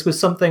again, this was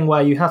something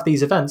where you have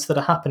these events that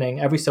are happening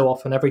every so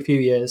often, every few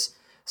years,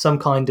 some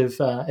kind of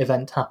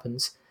event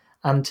happens.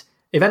 And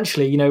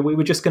eventually, we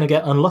were just going to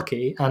get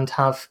unlucky and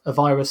have a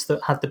virus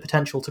that had the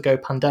potential to go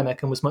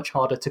pandemic and was much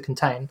harder to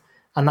contain.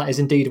 And that is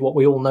indeed what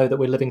we all know that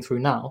we're living through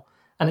now.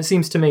 And it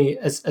seems to me,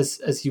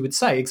 as you would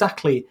say,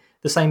 exactly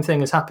the same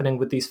thing is happening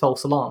with these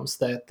false alarms.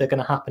 They're going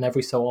to happen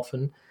every so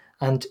often.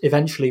 And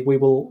eventually we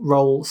will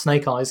roll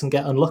snake eyes and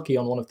get unlucky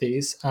on one of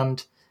these.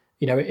 And,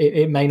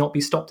 it may not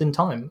be stopped in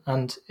time.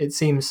 And it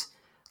seems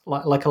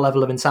like a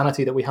level of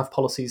insanity that we have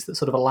policies that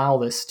sort of allow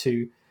this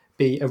to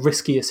be a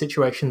riskier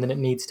situation than it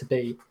needs to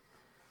be.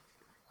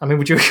 I mean,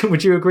 would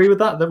you agree with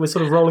that we're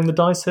sort of rolling the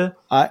dice here?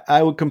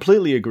 I would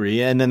completely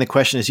agree. And then the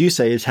question, as you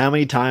say, is how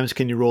many times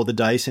can you roll the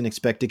dice and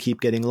expect to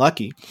keep getting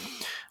lucky?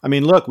 I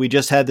mean, look, we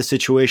just had the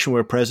situation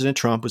where President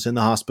Trump was in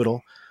the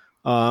hospital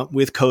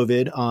with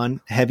COVID on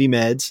heavy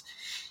meds.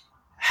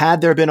 Had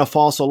there been a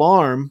false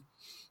alarm,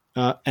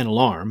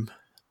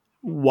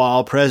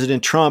 while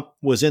President Trump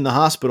was in the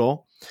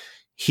hospital,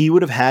 he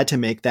would have had to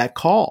make that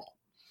call.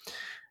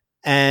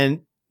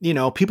 And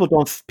people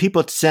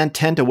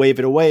tend to wave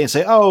it away and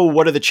say, "Oh,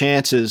 what are the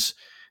chances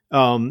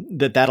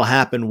that'll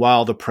happen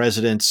while the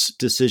president's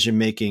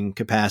decision-making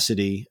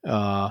capacity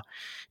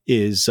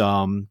is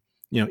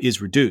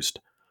reduced?"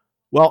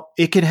 Well,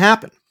 it can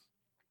happen.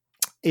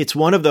 It's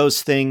one of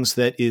those things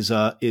that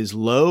is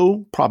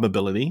low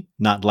probability,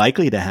 not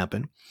likely to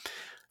happen.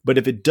 But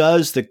if it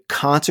does, the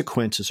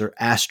consequences are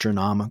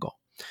astronomical.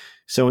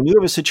 So when you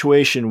have a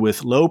situation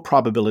with low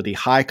probability,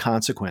 high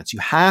consequence, you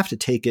have to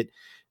take it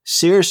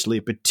seriously,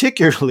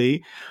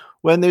 particularly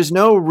when there's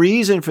no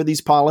reason for these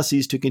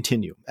policies to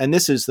continue. And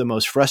this is the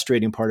most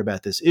frustrating part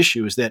about this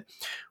issue, is that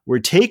we're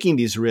taking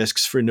these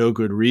risks for no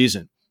good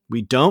reason.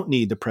 We don't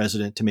need the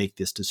president to make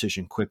this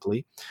decision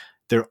quickly.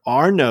 There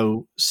are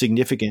no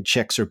significant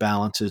checks or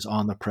balances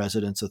on the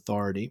president's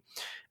authority.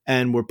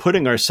 And we're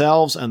putting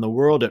ourselves and the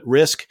world at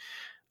risk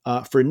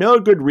for no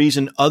good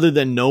reason other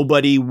than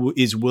nobody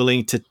is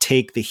willing to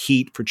take the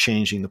heat for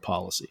changing the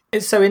policy.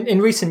 So in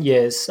recent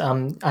years,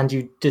 and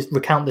you did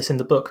recount this in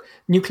the book,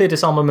 nuclear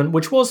disarmament,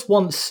 which was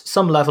once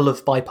some level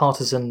of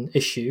bipartisan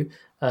issue,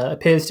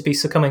 appears to be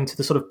succumbing to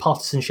the sort of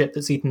partisanship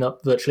that's eaten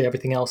up virtually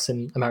everything else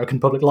in American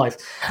public life.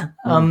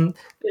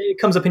 It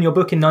comes up in your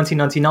book in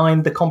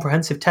 1999, the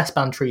Comprehensive Test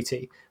Ban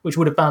Treaty, which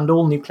would have banned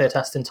all nuclear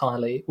tests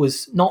entirely,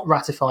 was not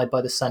ratified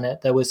by the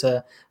Senate. There was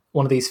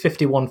one of these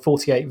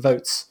 51-48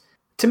 votes.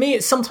 To me,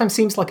 it sometimes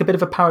seems like a bit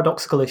of a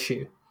paradoxical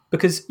issue,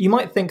 because you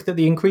might think that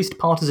the increased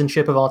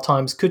partisanship of our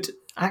times could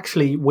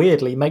actually,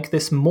 weirdly, make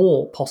this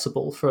more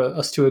possible for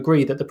us to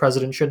agree that the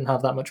president shouldn't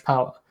have that much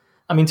power.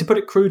 I mean, to put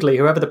it crudely,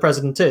 whoever the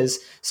president is,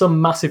 some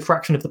massive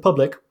fraction of the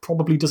public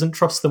probably doesn't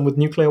trust them with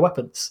nuclear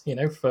weapons, and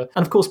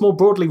of course, more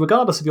broadly,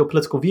 regardless of your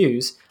political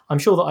views, I'm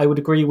sure that I would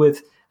agree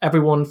with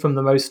everyone from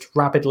the most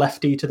rabid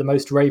lefty to the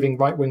most raving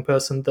right-wing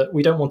person that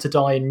we don't want to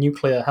die in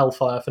nuclear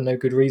hellfire for no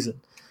good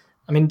reason.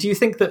 I mean, do you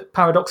think that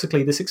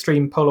paradoxically this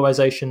extreme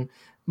polarization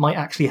might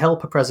actually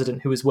help a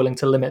president who is willing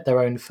to limit their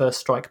own first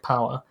strike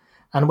power?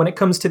 And when it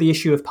comes to the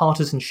issue of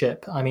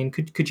partisanship, I mean,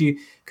 could you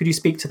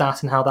speak to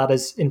that and how that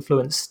has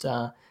influenced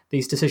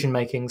these decision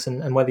makings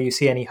and whether you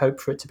see any hope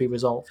for it to be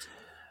resolved?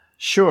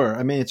 Sure.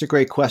 I mean, it's a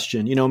great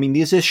question.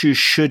 These issues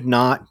should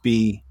not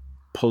be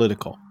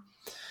political.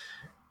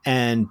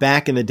 And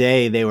back in the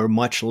day, they were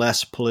much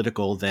less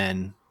political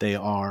than they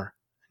are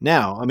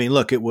now. I mean,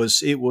 look, it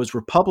was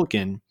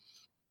Republican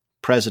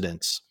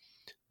presidents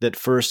that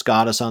first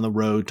got us on the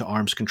road to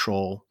arms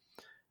control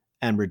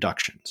and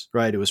reductions,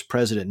 right? It was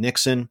President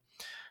Nixon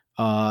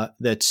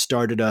that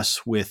started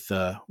us with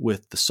the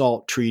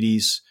SALT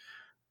treaties,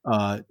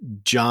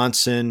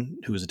 Johnson,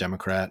 who was a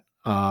Democrat,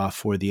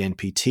 for the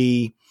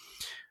NPT,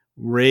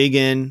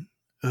 Reagan,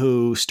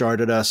 who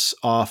started us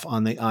off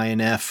on the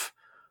INF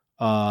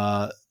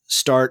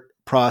START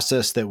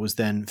process that was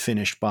then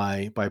finished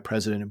by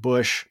President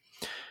Bush.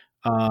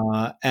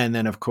 And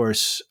then, of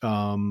course,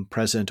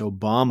 President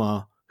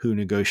Obama, who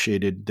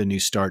negotiated the New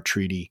START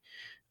treaty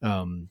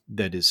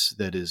that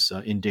is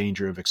in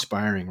danger of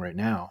expiring right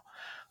now.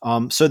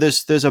 So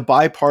there's a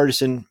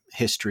bipartisan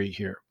history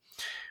here.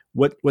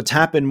 What's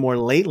happened more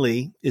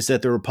lately is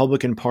that the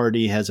Republican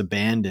Party has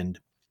abandoned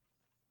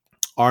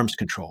arms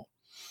control.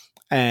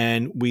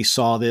 And we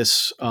saw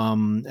this,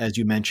 as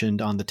you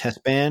mentioned, on the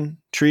Test Ban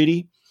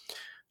Treaty,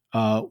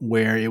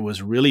 where it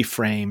was really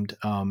framed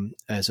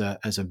as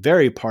a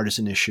very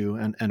partisan issue,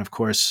 and of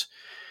course,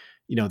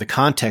 the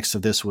context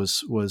of this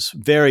was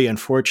very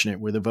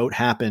unfortunate, where the vote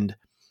happened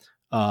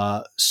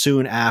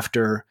soon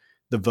after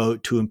the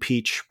vote to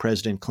impeach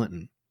President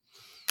Clinton.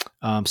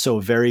 So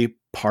a very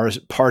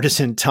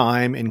partisan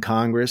time in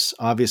Congress.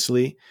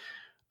 Obviously,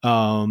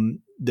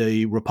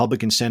 the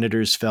Republican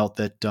senators felt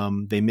that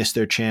they missed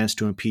their chance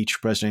to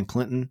impeach President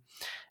Clinton,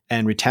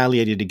 and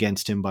retaliated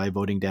against him by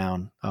voting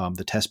down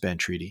the Test Ban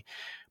Treaty.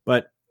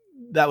 But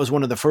that was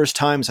one of the first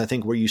times, I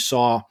think, where you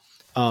saw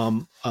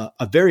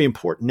a very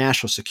important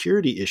national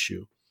security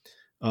issue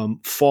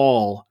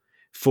fall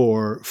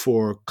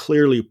for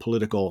clearly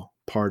political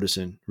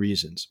partisan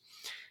reasons.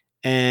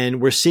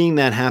 And we're seeing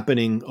that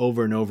happening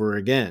over and over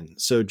again.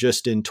 So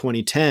just in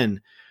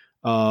 2010,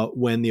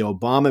 when the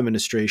Obama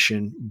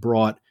administration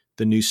brought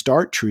the New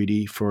START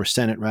treaty for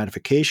Senate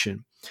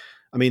ratification,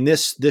 I mean,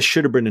 this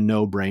should have been a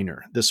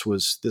no-brainer. This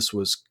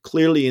was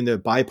clearly in the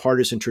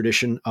bipartisan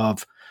tradition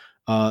of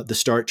the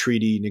START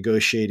treaty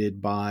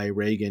negotiated by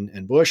Reagan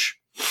and Bush.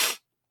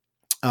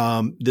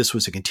 This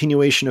was a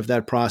continuation of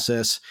that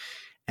process,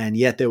 and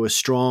yet there was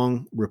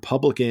strong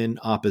Republican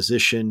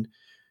opposition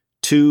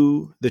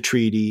to the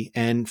treaty,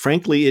 and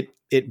frankly,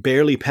 it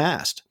barely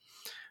passed.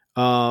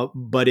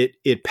 But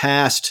it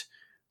passed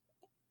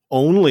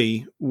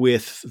only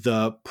with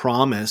the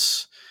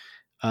promise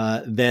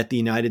that the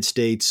United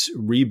States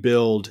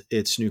rebuild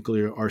its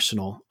nuclear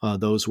arsenal,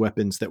 those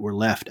weapons that were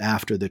left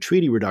after the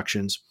treaty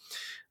reductions,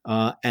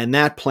 and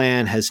that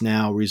plan has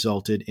now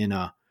resulted in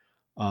a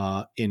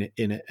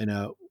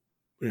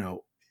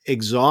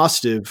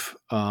exhaustive,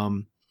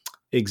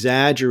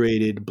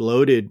 exaggerated,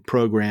 bloated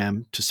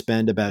program to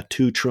spend about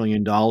 $2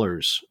 trillion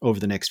over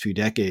the next few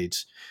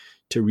decades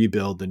to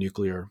rebuild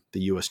the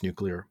U.S.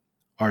 nuclear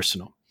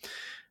arsenal.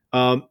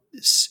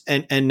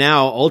 And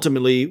now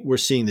ultimately we're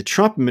seeing the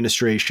Trump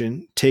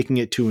administration taking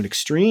it to an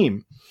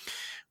extreme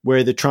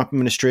where the Trump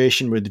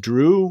administration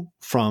withdrew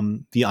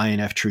from the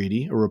INF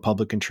treaty, a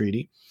Republican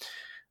treaty,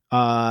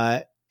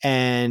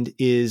 and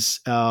is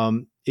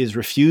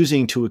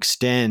refusing to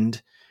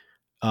extend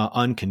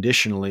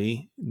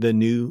unconditionally the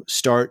New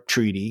START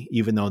treaty,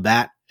 even though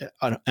that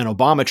an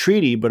Obama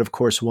treaty, but of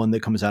course one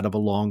that comes out of a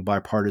long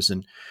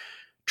bipartisan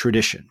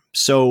tradition.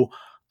 So,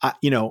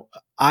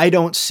 I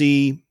don't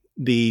see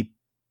the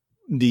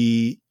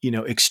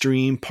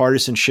extreme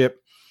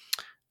partisanship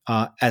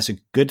as a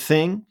good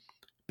thing,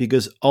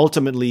 because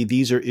ultimately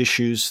these are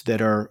issues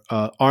that are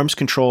arms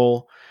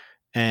control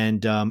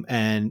and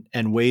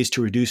ways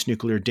to reduce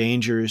nuclear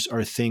dangers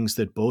are things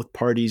that both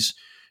parties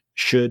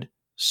should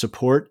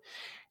support.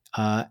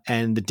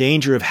 And the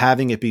danger of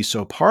having it be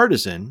so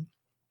partisan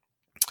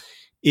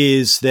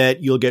is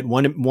that you'll get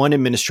one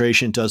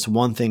administration does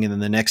one thing and then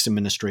the next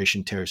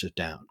administration tears it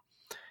down.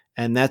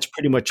 And that's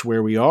pretty much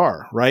where we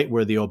are, right?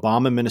 Where the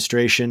Obama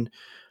administration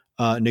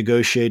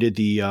negotiated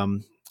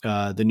the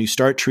New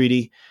START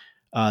treaty.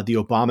 The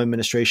Obama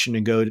administration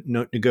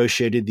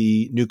negotiated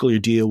the nuclear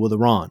deal with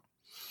Iran.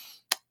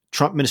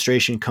 Trump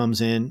administration comes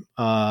in.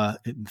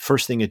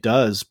 First thing it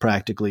does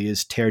practically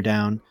is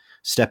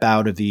step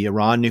out of the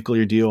Iran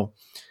nuclear deal,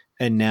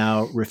 and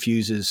now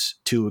refuses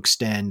to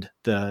extend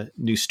the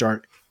New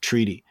START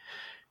treaty.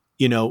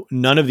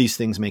 None of these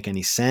things make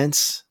any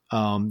sense.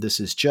 This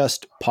is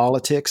just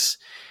politics.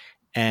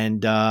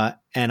 And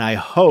I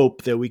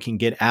hope that we can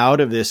get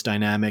out of this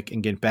dynamic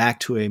and get back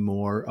to a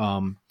more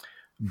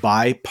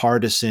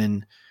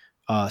bipartisan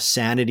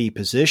sanity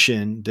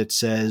position that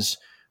says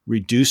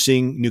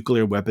reducing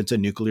nuclear weapons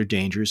and nuclear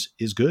dangers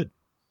is good.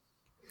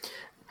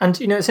 And,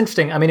 it's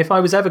interesting. I mean, if I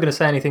was ever going to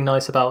say anything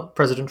nice about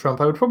President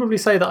Trump, I would probably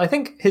say that I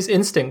think his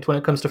instinct when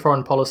it comes to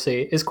foreign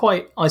policy is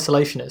quite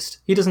isolationist.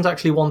 He doesn't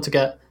actually want to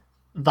get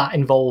that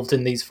involved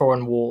in these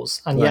foreign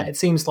wars. And yet it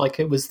seems like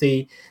it was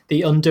the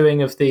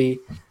undoing of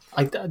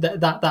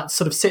that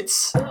sort of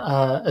sits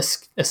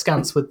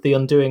askance with the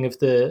undoing of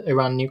the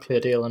Iran nuclear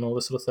deal and all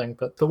this sort of thing.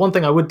 But one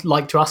thing I would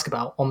like to ask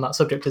about on that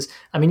subject is,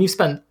 I mean, you've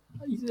spent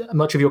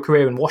much of your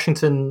career in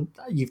Washington.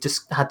 You've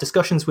just had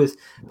discussions with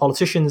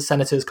politicians,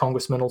 senators,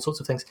 congressmen, all sorts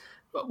of things.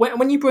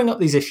 When you bring up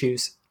these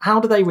issues, how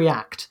do they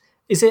react?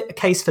 Is it a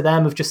case for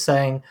them of just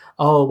saying,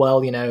 oh,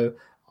 well,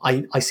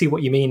 I see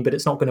what you mean, but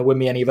it's not going to win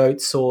me any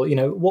votes? Or,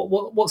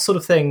 what sort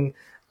of thing,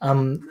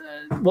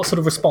 what sort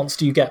of response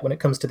do you get when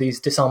it comes to these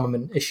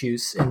disarmament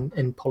issues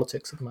in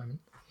politics at the moment?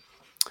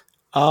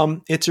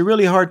 It's a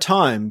really hard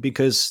time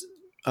because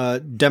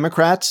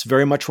Democrats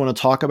very much want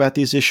to talk about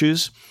these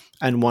issues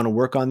and want to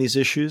work on these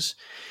issues.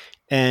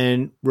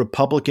 And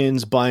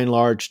Republicans, by and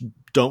large,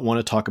 don't want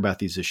to talk about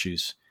these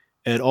issues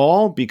at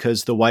all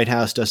because the White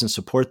House doesn't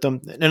support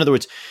them. In other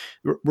words,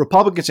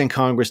 Republicans in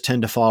Congress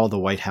tend to follow the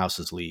White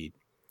House's lead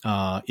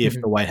if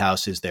the White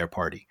House is their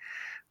party.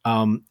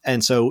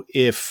 And so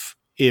if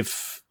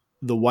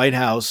the White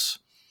House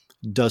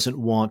doesn't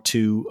want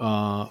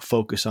to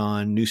focus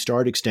on New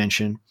START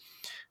extension,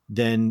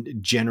 then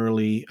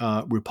generally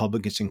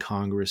Republicans in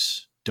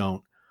Congress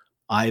don't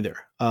either.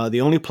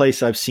 The only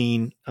place I've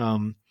seen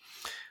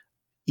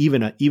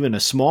even a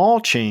small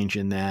change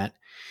in that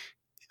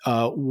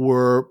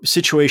were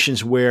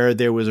situations where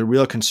there was a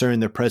real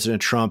concern that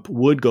President Trump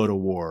would go to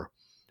war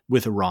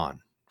with Iran,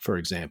 for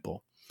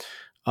example.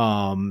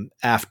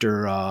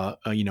 After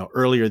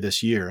earlier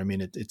this year, I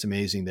mean, it's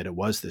amazing that it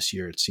was this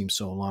year. It seems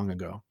so long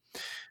ago.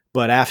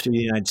 But after the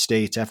United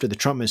States, after the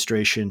Trump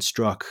administration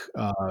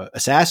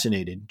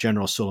assassinated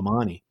General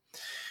Soleimani,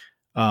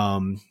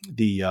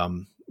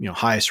 the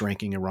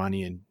highest-ranking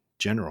Iranian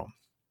general,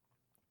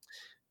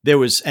 there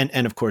was,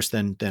 and of course,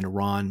 then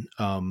Iran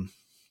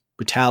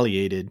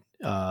retaliated,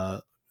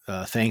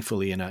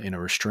 thankfully in a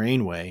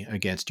restrained way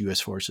against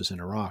U.S. forces in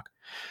Iraq.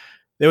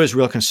 there was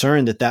real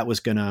concern that that was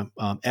going to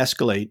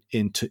escalate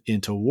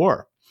into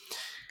war.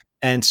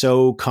 And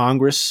so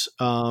Congress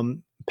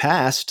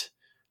passed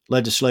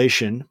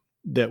legislation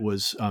that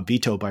was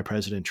vetoed by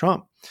President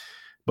Trump,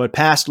 but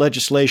passed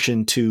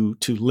legislation to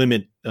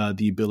limit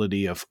the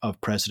ability of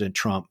President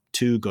Trump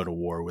to go to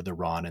war with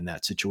Iran in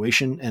that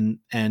situation,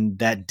 and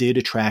that did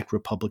attract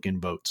Republican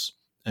votes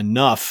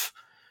enough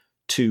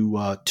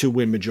to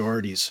win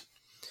majorities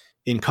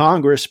in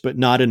Congress, but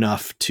not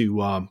enough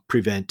to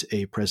prevent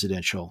a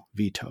presidential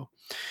veto.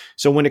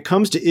 So when it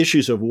comes to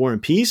issues of war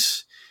and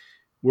peace,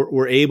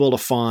 we're able to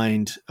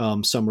find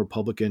some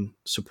Republican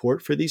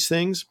support for these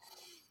things,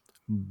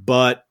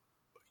 but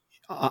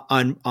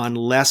on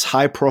less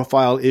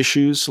high-profile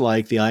issues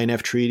like the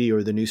INF Treaty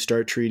or the New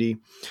START Treaty,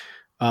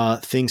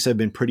 things have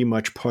been pretty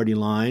much party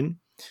line,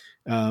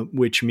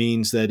 which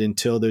means that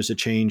until there's a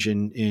change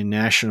in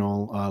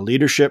national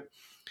leadership,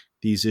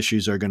 these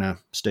issues are going to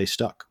stay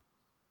stuck.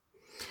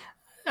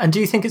 And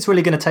do you think it's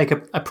really going to take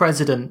a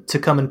president to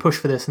come and push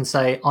for this and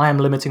say, I am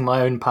limiting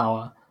my own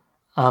power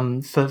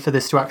for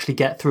this to actually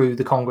get through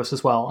the Congress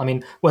as well? I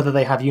mean, whether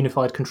they have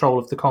unified control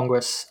of the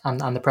Congress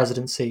and the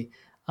presidency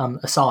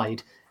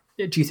aside,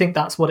 do you think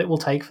that's what it will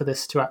take for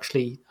this to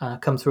actually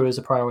come through as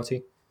a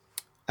priority?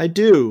 I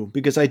do,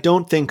 because I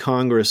don't think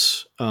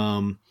Congress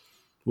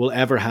will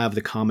ever have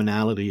the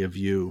commonality of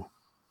view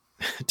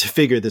to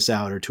figure this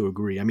out or to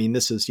agree. I mean,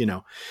 this is,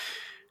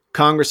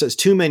 Congress has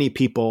too many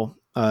people,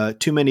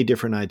 too many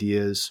different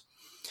ideas,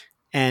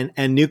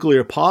 and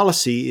nuclear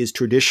policy is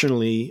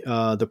traditionally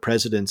the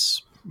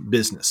president's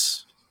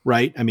business,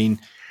 right? I mean,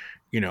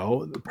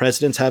 the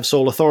presidents have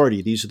sole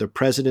authority. These are the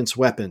president's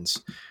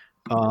weapons.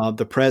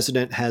 The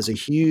president has a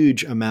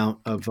huge amount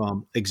of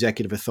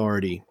executive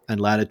authority and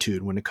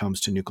latitude when it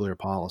comes to nuclear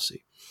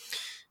policy.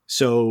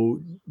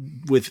 So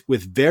with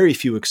very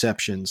few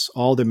exceptions,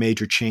 all the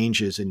major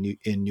changes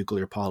in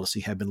nuclear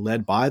policy have been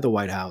led by the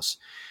White House,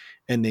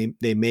 and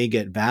they may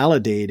get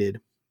validated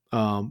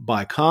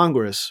by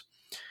Congress,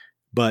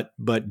 but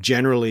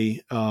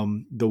generally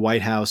the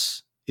White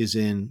House is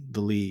in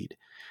the lead.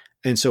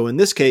 And so in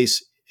this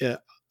case,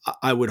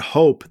 I would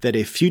hope that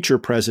a future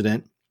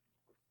president,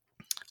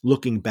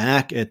 looking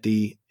back at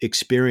the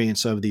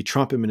experience of the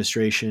Trump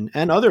administration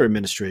and other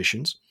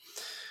administrations,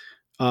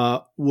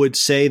 would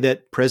say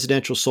that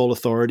presidential sole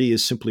authority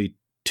is simply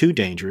too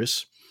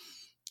dangerous.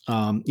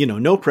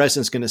 No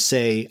president's going to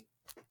say,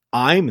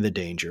 I'm the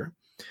danger.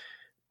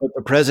 But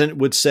the president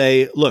would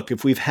say, look,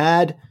 if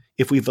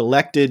we've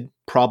elected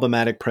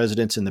problematic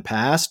presidents in the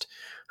past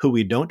who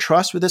we don't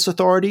trust with this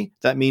authority,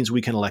 that means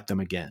we can elect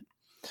them again.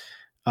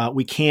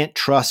 We can't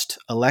trust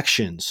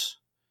elections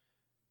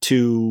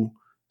to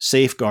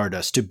safeguard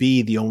us, to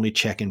be the only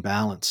check and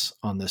balance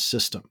on this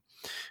system.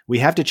 We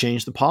have to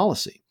change the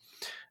policy.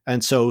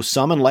 And so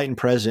some enlightened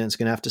president's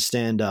going to have to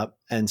stand up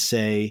and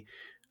say,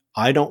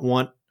 I don't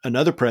want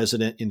another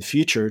president in the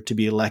future to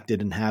be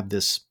elected and have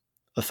this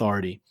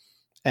authority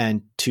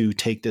and to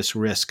take this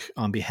risk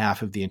on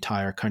behalf of the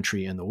entire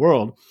country and the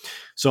world.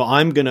 So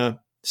I'm going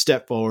to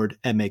step forward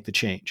and make the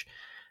change.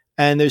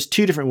 And there's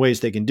two different ways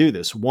they can do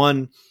this.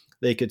 One,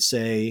 they could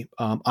say,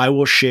 I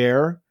will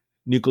share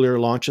nuclear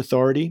launch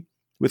authority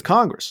with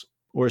Congress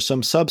or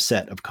some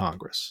subset of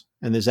Congress.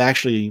 And there's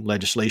actually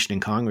legislation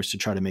in Congress to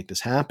try to make this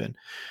happen,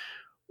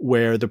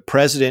 where the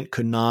president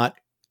could not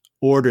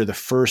order the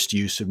first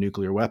use of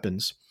nuclear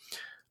weapons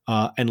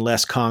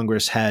unless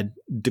Congress had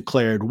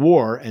declared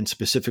war, and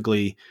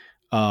specifically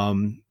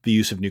the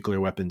use of nuclear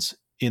weapons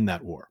in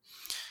that war.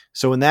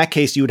 So in that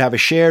case, you would have a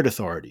shared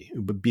authority. It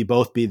would be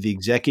both the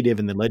executive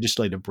and the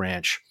legislative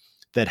branch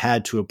that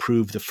had to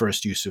approve the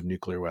first use of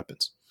nuclear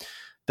weapons.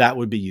 That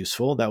would be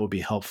useful. That would be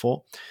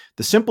helpful.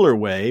 The simpler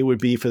way would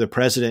be for the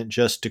president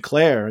just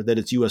declare that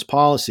it's U.S.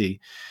 policy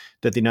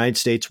that the United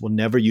States will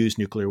never use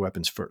nuclear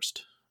weapons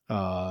first.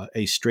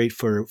 A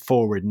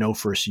straightforward no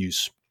first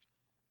use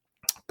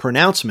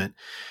pronouncement.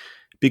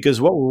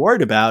 Because what we're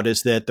worried about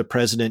is that the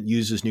president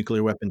uses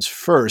nuclear weapons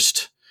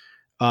first,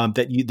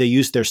 they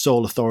use their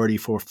sole authority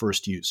for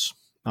first use.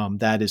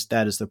 That is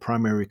the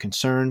primary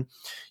concern.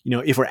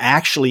 If we're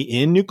actually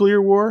in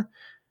nuclear war,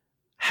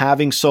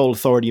 having sole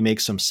authority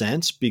makes some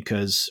sense,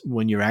 because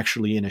when you're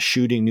actually in a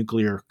shooting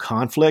nuclear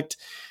conflict,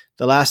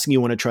 the last thing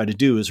you want to try to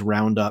do is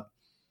round up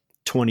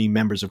 20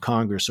 members of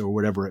Congress or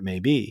whatever it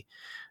may be,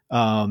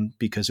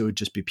 because it would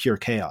just be pure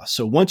chaos.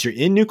 So once you're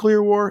in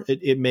nuclear war,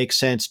 it makes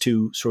sense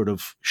to sort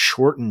of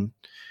shorten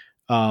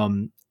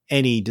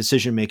any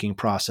decision-making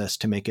process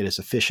to make it as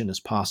efficient as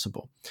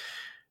possible.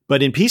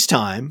 But in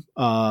peacetime,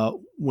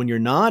 when you're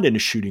not in a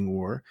shooting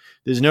war,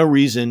 there's no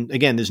reason,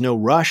 again, there's no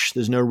rush.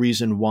 There's no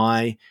reason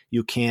why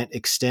you can't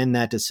extend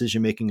that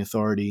decision-making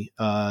authority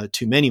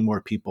to many more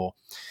people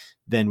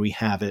than we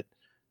have it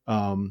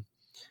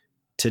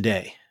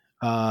today.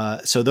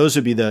 So those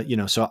would be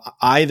so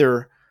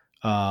either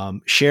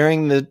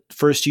sharing the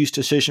first use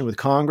decision with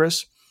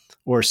Congress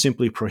or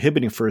simply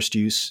prohibiting first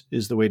use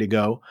is the way to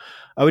go.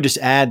 I would just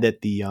add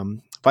that the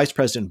Vice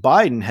President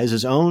Biden has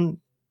his own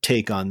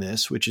take on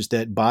this, which is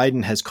that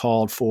Biden has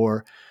called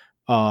for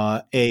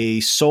a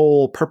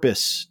sole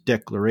purpose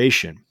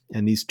declaration.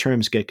 And these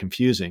terms get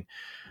confusing.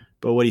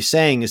 But what he's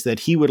saying is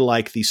that he would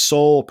like the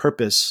sole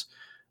purpose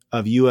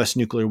of U.S.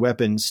 nuclear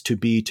weapons to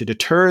be to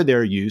deter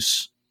their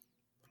use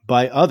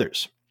by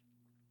others.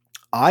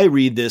 I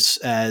read this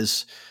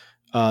as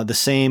the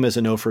same as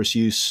a no first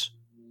use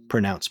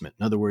pronouncement.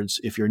 In other words,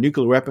 if your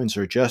nuclear weapons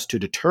are just to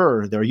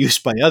deter their use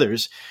by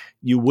others,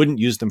 you wouldn't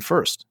use them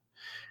first,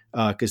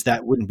 because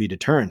that wouldn't be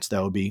deterrence.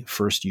 That would be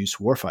first use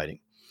warfighting.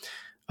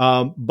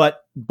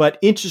 But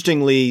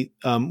interestingly,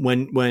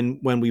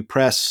 when we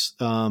press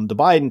the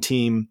Biden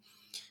team,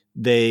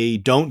 they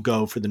don't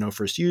go for the no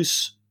first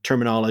use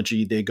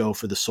terminology. They go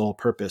for the sole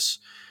purpose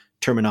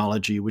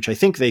terminology, which I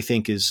think they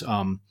think is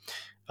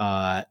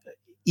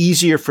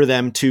easier for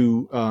them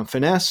to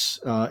finesse.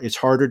 It's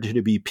harder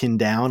to be pinned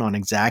down on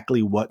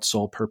exactly what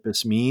sole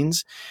purpose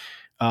means,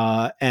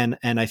 and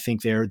I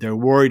think they're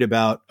worried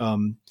about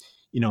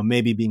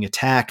maybe being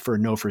attacked for a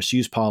no first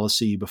use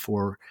policy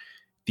before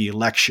the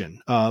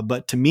election.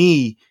 But to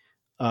me,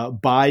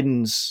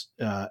 Biden's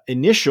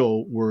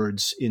initial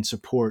words in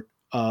support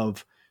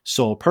of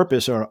sole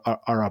purpose are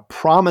a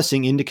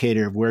promising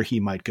indicator of where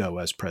he might go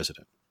as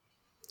president.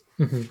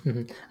 Mm-hmm,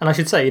 mm-hmm. And I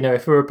should say,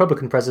 if a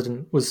Republican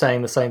president was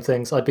saying the same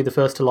things, I'd be the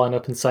first to line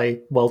up and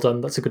say, well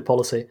done, that's a good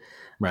policy.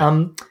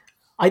 Right.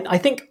 I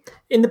think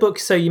in the book,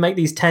 so you make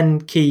these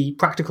 10 key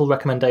practical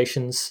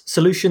recommendations,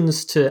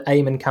 solutions to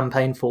aim and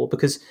campaign for,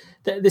 because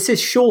this is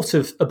short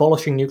of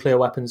abolishing nuclear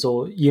weapons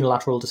or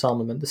unilateral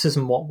disarmament. This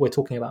isn't what we're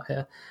talking about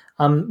here.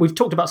 We've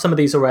talked about some of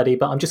these already,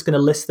 but I'm just going to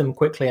list them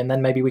quickly and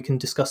then maybe we can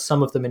discuss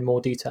some of them in more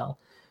detail.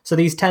 So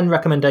these 10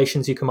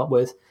 recommendations you come up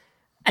with: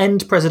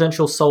 end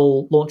presidential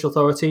sole launch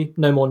authority,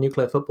 no more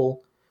nuclear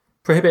football;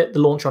 prohibit the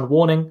launch on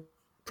warning;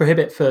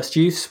 prohibit first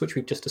use, which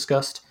we've just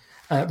discussed;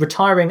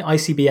 retiring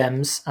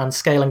ICBMs and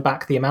scaling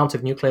back the amount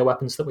of nuclear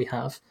weapons that we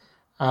have;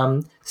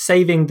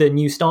 saving the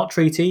New START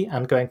treaty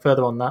and going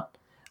further on that;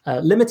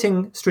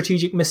 limiting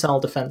strategic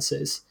missile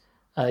defenses.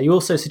 You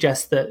also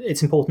suggest that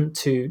it's important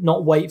to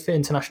not wait for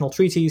international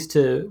treaties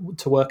to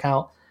work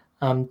out,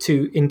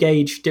 to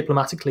engage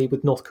diplomatically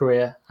with North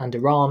Korea and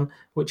Iran,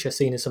 which are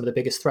seen as some of the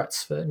biggest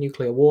threats for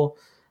nuclear war,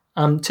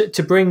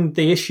 to bring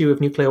the issue of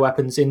nuclear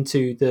weapons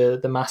into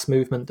the mass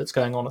movement that's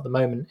going on at the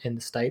moment in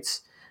the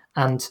States,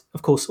 and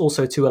of course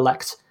also to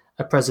elect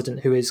a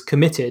president who is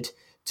committed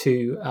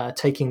to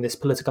taking this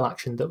political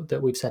action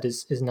that we've said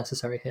is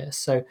necessary here.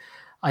 So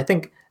I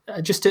think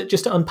just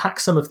to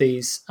unpack some of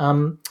these,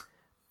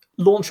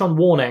 launch on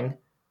warning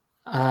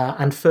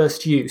and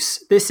first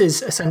use, this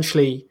is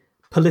essentially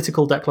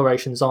political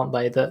declarations, aren't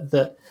they?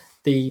 That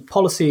the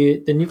policy,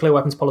 the nuclear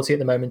weapons policy at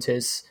the moment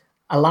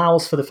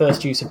allows for the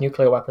first use of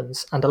nuclear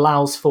weapons and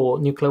allows for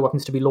nuclear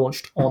weapons to be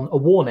launched on a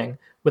warning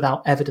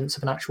without evidence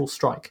of an actual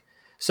strike.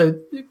 So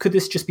could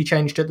this just be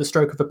changed at the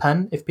stroke of a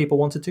pen if people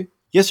wanted to?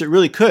 Yes, it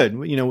really could,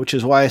 which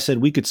is why I said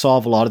we could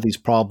solve a lot of these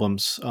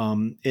problems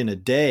in a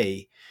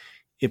day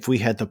if we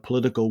had the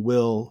political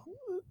will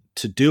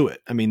to do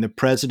it. I mean, the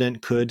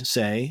president could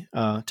say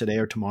today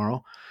or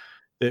tomorrow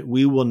that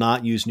we will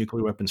not use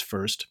nuclear weapons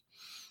first.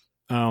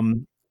 But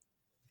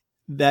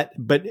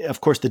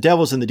of course, the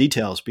devil's in the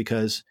details,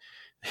 because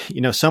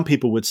some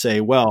people would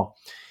say, well,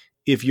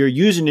 if you're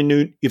using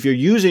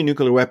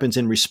nuclear weapons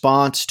in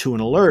response to an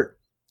alert,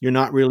 you're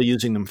not really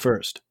using them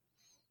first,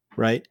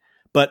 right?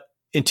 But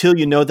until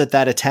you know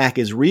that attack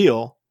is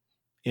real,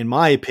 in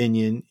my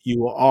opinion,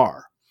 you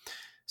are.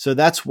 So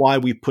that's why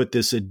we put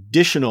this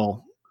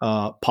additional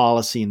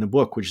policy in the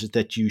book, which is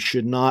that you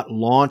should not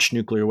launch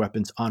nuclear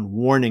weapons on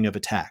warning of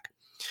attack.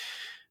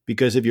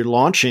 Because if you're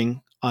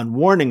launching on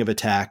warning of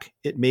attack,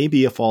 it may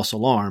be a false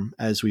alarm,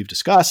 as we've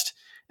discussed,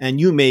 and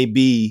you may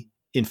be,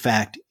 in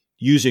fact,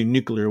 using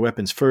nuclear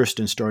weapons first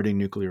and starting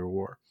nuclear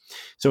war.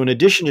 So in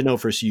addition to no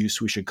first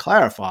use, we should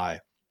clarify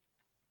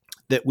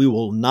that we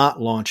will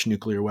not launch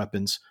nuclear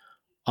weapons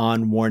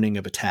on warning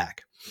of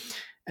attack.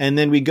 And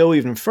then we go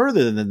even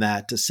further than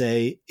that to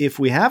say, if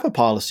we have a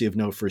policy of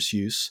no first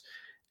use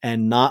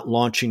and not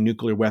launching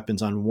nuclear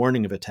weapons on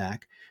warning of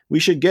attack, we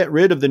should get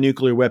rid of the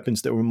nuclear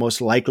weapons that we're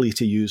most likely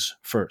to use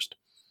first.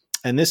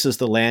 And this is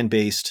the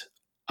land-based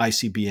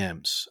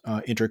ICBMs,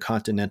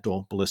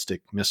 intercontinental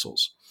ballistic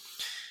missiles.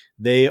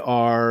 There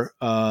are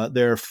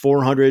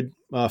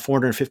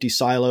 450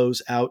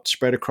 silos out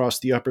spread across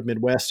the upper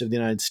Midwest of the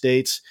United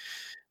States.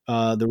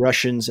 The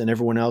Russians and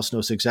everyone else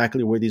knows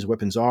exactly where these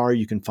weapons are.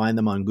 You can find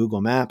them on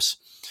Google Maps.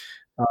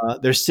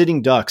 They're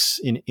sitting ducks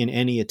in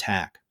any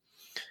attack.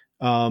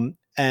 And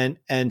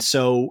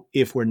so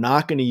if we're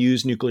not going to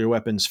use nuclear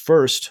weapons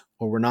first,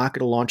 or we're not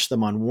going to launch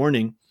them on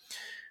warning,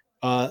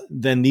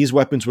 then these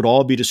weapons would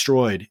all be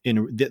destroyed.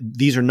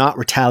 These are not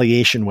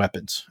retaliation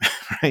weapons,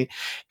 right?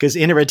 Because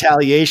in a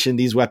retaliation,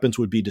 these weapons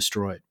would be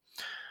destroyed.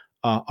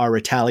 Our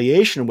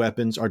retaliation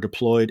weapons are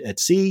deployed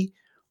at sea,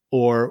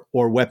 or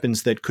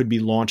weapons that could be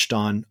launched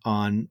on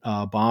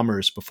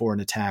bombers before an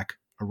attack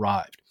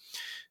arrived.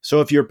 So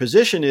if your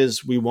position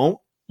is we won't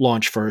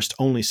launch first,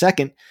 only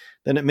second,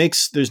 then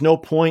there's no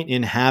point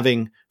in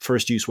having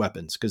first use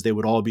weapons, because they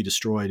would all be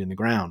destroyed in the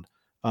ground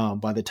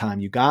by the time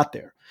you got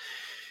there.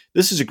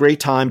 This is a great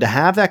time to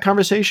have that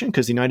conversation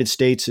because the United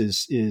States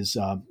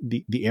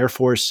the Air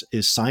Force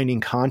is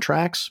signing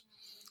contracts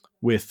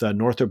with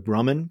Northrop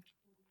Grumman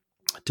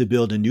to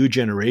build a new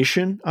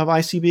generation of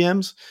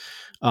ICBMs.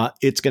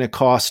 It's going to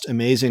cost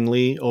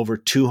amazingly over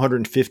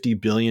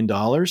 $250 billion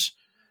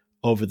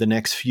over the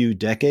next few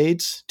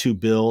decades to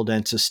build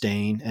and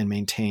sustain and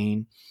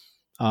maintain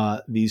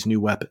these new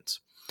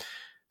weapons.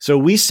 So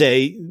we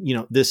say,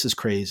 this is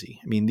crazy.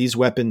 I mean, these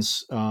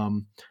weapons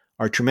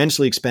are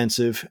tremendously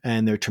expensive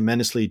and they're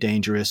tremendously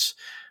dangerous.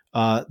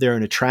 They're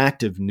an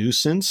attractive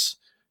nuisance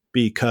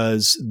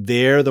because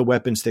they're the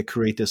weapons that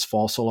create this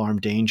false alarm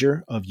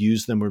danger of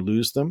use them or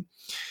lose them.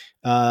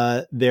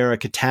 They're a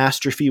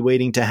catastrophe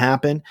waiting to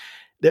happen.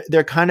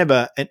 They're kind of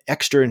an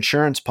extra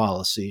insurance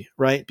policy,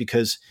 right?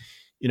 Because,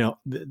 the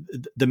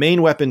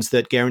main weapons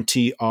that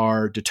guarantee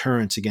our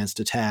deterrence against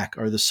attack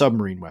are the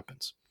submarine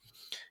weapons.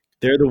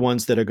 They're the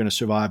ones that are going to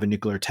survive a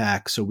nuclear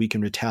attack so we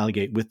can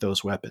retaliate with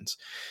those weapons.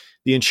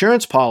 The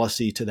insurance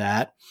policy to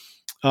that,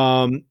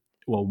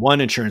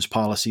 one insurance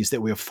policy is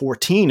that we have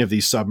 14 of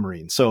these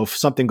submarines. So if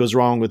something goes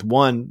wrong with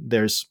one,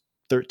 there's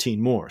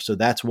 13 more. So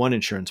that's one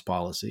insurance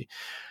policy.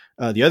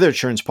 The other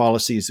insurance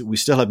policy is that we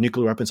still have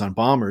nuclear weapons on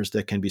bombers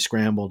that can be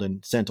scrambled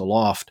and sent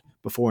aloft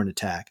before an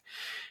attack.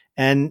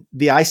 And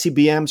the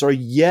ICBMs are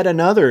yet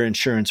another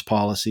insurance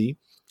policy,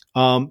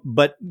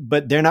 but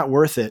they're not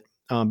worth it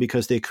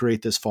because they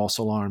create this false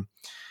alarm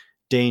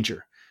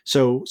danger.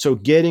 So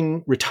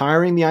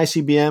retiring the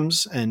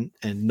ICBMs and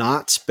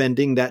not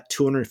spending that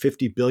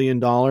 $250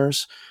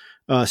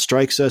 billion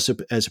strikes us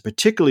as a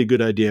particularly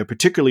good idea,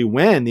 particularly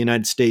when the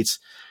United States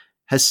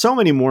has so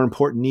many more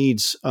important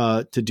needs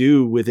to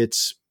do with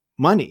its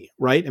money,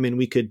 right? I mean,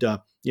 we could,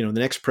 the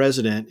next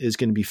president is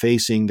going to be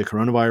facing the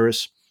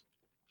coronavirus,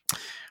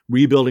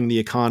 rebuilding the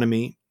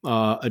economy,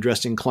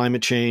 addressing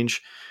climate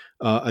change,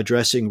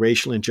 addressing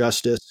racial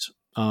injustice.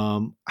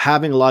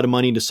 Having a lot of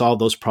money to solve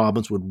those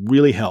problems would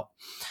really help.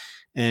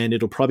 And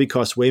it'll probably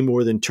cost way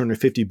more than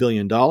 $250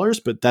 billion,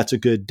 but that's a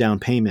good down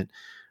payment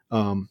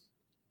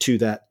to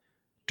that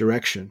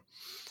direction.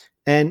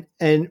 And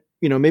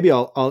maybe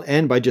I'll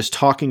end by just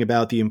talking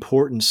about the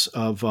importance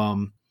of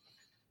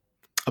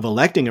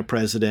electing a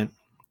president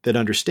that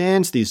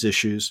understands these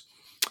issues,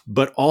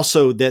 but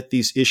also that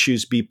these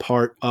issues be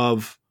part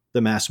of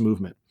the mass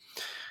movement.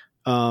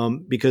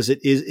 Because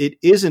it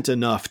isn't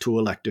enough to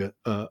elect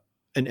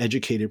an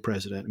educated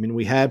president. I mean,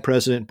 we had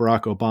President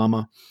Barack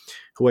Obama,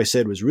 who I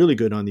said was really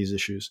good on these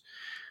issues.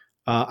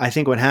 I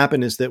think what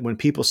happened is that when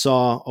people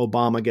saw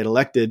Obama get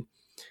elected,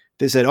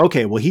 they said,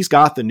 okay, well, he's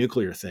got the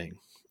nuclear thing.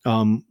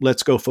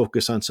 Let's go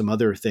focus on some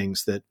other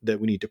things that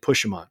we need to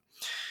push him on.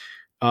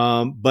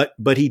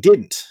 But he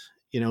didn't.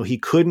 He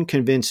couldn't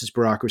convince his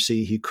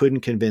bureaucracy. He couldn't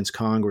convince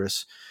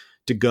Congress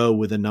to go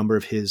with a number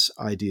of his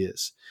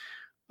ideas.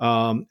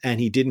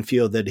 And he didn't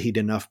feel that he'd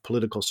enough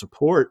political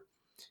support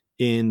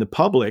in the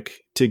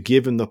public to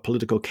give him the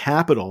political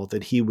capital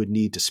that he would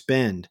need to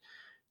spend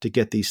to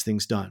get these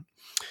things done.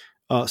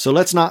 So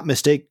let's not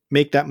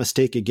make that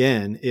mistake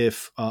again.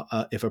 If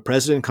a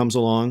president comes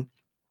along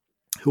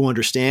who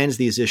understands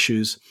these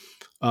issues,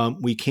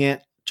 we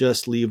can't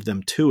just leave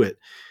them to it.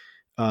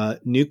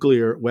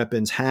 Nuclear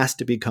weapons has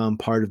to become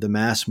part of the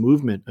mass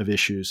movement of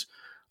issues,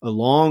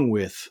 along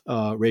with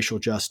racial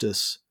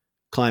justice,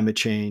 climate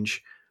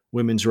change,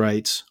 women's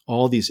rights,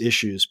 all these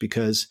issues,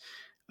 because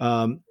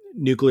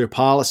nuclear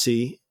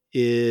policy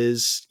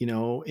is,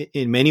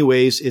 in many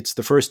ways, it's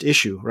the first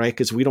issue, right?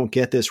 Because if we don't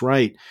get this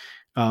right,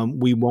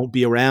 we won't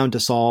be around to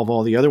solve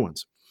all the other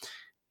ones.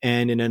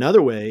 And in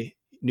another way,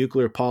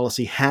 nuclear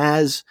policy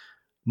has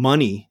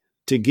money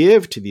to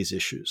give to these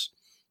issues.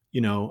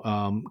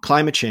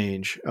 Climate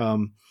change,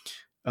 the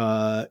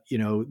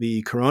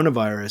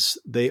coronavirus,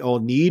 they all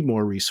need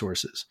more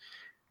resources.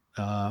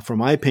 From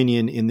my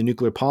opinion, in the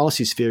nuclear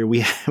policy sphere,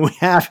 we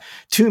have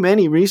too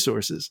many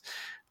resources.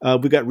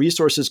 We've got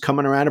resources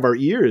coming out of our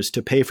ears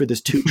to pay for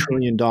this $2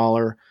 trillion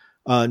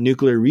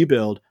nuclear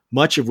rebuild,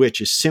 much of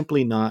which is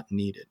simply not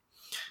needed.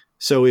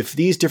 So if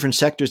these different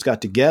sectors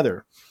got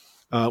together,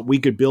 we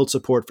could build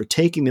support for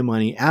taking the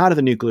money out of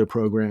the nuclear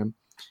program,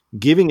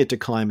 giving it to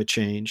climate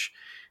change,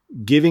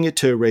 giving it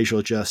to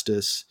racial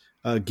justice,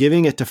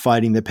 giving it to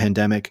fighting the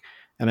pandemic,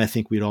 and I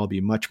think we'd all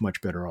be much,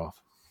 much better off.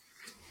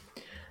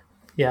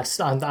 Yes,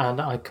 and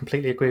I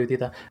completely agree with you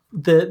there.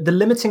 The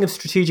limiting of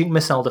strategic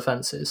missile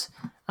defenses,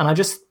 and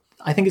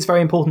I think it's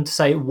very important to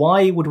say,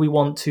 why would we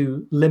want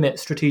to limit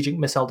strategic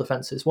missile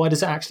defenses? Why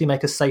does it actually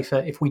make us safer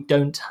if we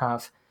don't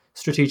have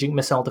strategic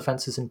missile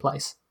defenses in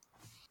place?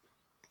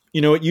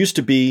 It used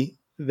to be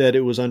that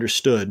it was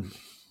understood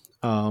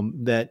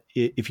that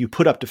if you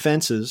put up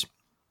defenses,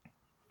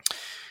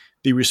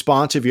 the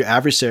response of your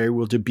adversary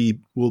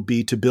will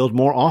be to build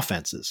more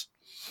offenses.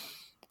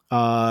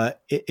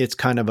 It's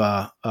kind of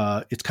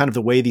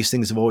the way these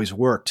things have always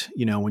worked.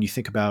 When you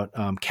think about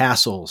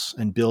castles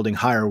and building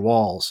higher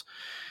walls,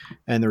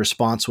 and the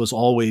response was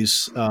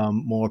always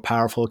more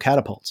powerful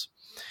catapults.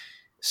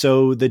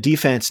 So the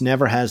defense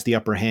never has the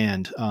upper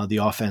hand. The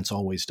offense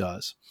always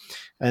does.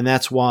 And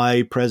that's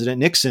why President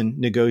Nixon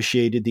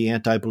negotiated the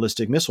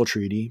Anti-Ballistic Missile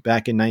Treaty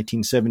back in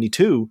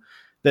 1972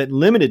 that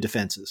limited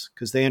defenses,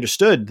 because they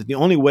understood that the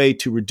only way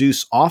to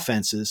reduce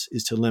offenses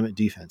is to limit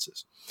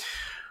defenses.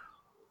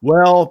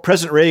 Well,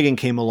 President Reagan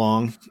came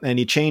along and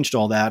he changed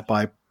all that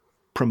by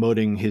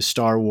promoting his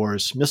Star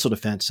Wars missile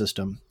defense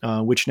system,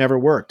 which never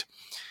worked.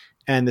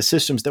 And the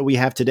systems that we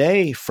have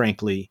today,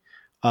 frankly,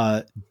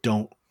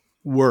 don't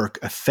work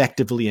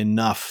effectively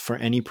enough for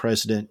any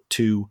president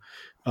to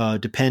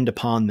depend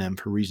upon them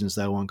for reasons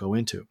that I won't go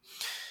into.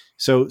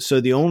 So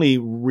the only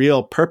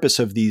real purpose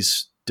of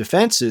these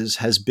defenses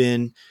has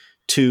been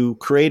to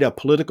create a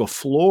political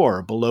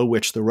floor below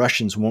which the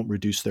Russians won't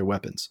reduce their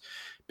weapons.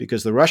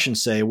 Because the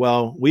Russians say,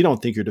 well, we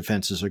don't think your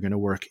defenses are going to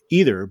work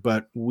either,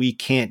 but we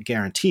can't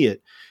guarantee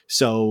it.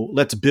 So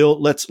let's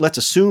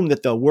assume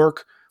that they'll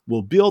work.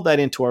 We'll build that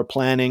into our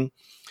planning,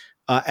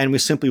 and we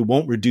simply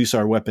won't reduce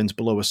our weapons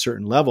below a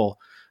certain level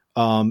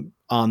on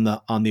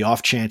the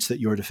off chance that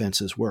your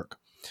defenses work.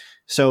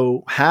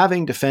 So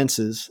having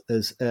defenses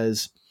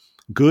as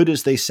good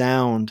as they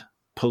sound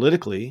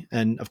politically,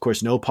 and of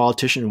course, no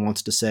politician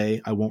wants to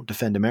say, I won't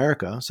defend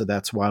America, so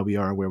that's why we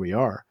are where we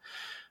are.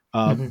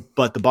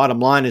 But the bottom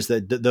line is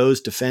that those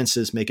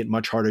defenses make it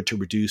much harder to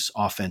reduce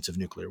offensive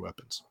nuclear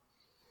weapons.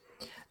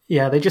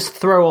 Yeah, they just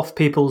throw off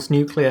people's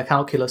nuclear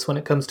calculus when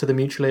it comes to the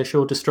mutually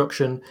assured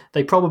destruction.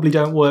 They probably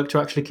don't work to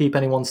actually keep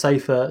anyone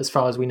safer, as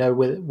far as we know,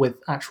 with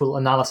actual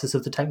analysis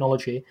of the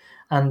technology.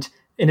 And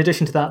in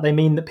addition to that, they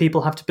mean that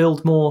people have to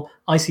build more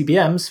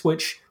ICBMs,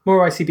 which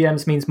more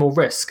ICBMs means more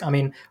risk. I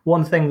mean,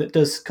 one thing that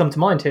does come to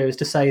mind here is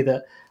to say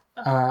that,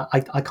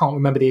 I can't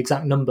remember the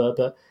exact number,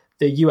 but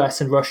the US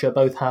and Russia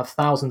both have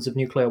thousands of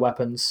nuclear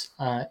weapons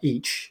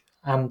each.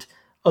 And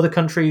other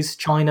countries,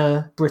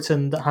 China,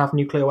 Britain, that have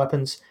nuclear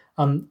weapons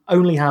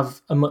only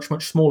have a much,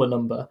 much smaller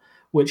number,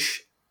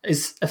 which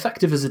is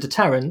effective as a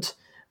deterrent,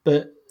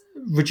 but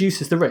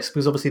reduces the risk,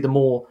 because obviously the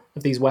more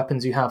of these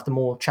weapons you have, the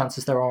more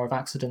chances there are of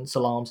accidents,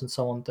 alarms, and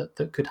so on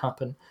that could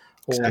happen,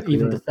 or exactly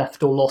even right. The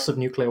theft or loss of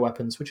nuclear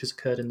weapons, which has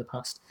occurred in the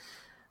past.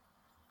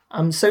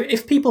 So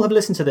if people have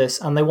listened to this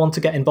and they want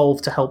to get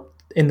involved to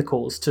help in the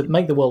cause, to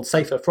make the world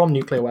safer from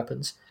nuclear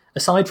weapons,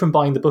 aside from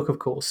buying the book, of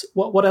course,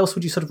 what else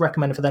would you sort of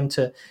recommend for them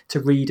to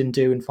read and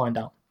do and find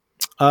out?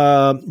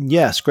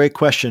 Yes, great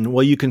question.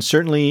 Well, you can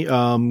certainly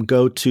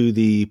go to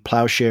the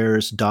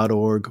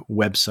plowshares.org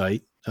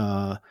website,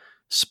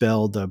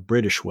 spelled the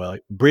British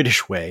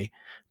way,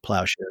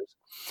 Plowshares.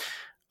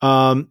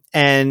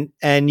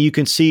 And you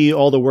can see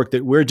all the work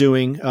that we're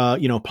doing.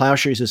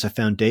 Plowshares is a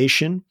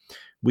foundation.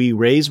 We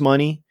raise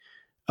money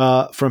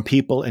from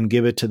people and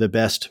give it to the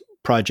best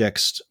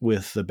projects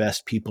with the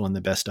best people and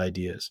the best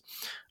ideas.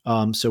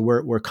 So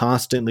we're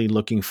constantly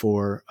looking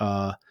for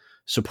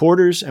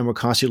supporters, and we're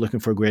constantly looking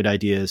for great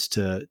ideas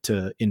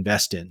to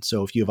invest in.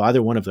 So if you have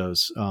either one of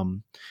those,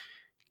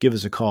 give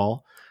us a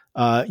call.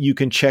 You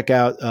can check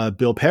out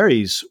Bill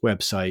Perry's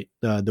website,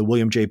 the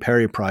William J.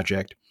 Perry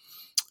Project,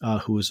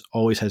 who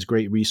always has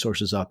great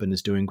resources up and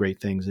is doing great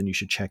things. And you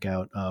should check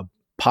out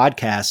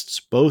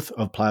podcasts, both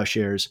of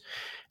Plowshares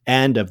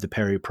and of the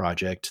Perry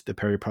Project. The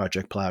Perry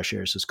Project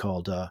Plowshares is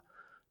called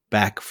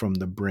Back from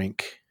the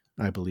Brink,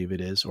 I believe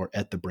it is, or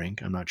At the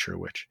Brink. I'm not sure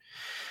which.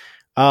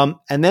 And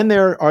then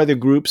there are the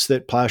groups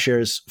that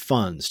Plowshares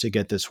funds to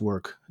get this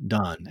work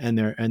done. And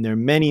there are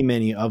many,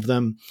 many of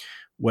them,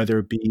 whether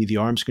it be the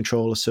Arms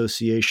Control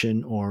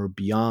Association or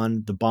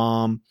Beyond the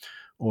Bomb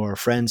or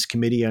Friends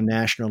Committee on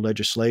National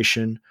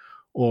Legislation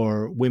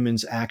or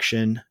Women's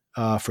Action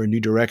for New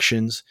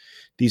Directions.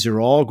 These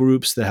are all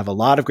groups that have a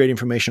lot of great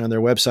information on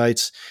their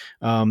websites,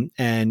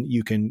 and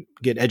you can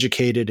get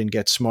educated and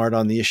get smart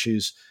on the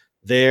issues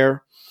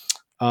there.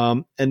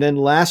 And then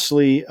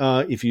lastly,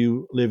 if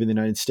you live in the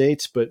United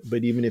States, but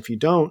even if you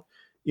don't,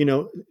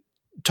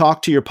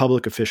 talk to your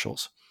public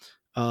officials.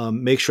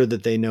 Make sure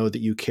that they know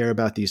that you care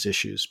about these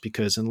issues,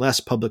 because unless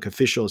public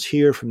officials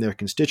hear from their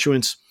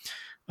constituents,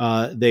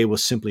 they will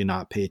simply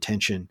not pay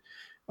attention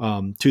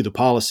to the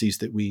policies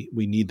that we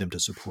need them to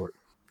support.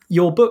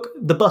 Your book,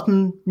 The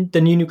Button,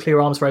 The New Nuclear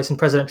Arms Race and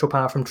Presidential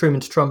Power from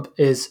Truman to Trump,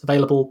 is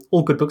available,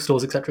 all good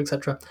bookstores, etc.,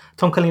 etc.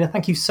 Tom Kalina,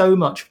 thank you so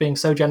much for being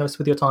so generous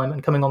with your time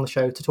and coming on the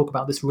show to talk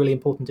about this really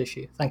important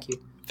issue. Thank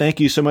you. Thank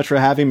you so much for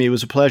having me. It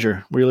was a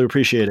pleasure. Really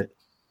appreciate it.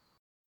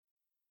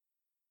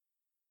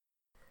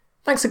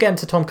 Thanks again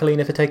to Tom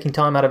Kalina for taking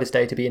time out of his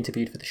day to be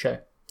interviewed for the show.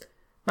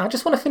 Now, I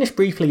just want to finish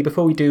briefly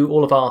before we do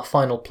all of our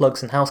final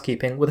plugs and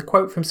housekeeping with a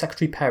quote from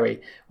Secretary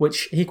Perry,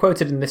 which he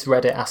quoted in this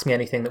Reddit Ask Me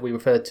Anything that we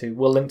referred to.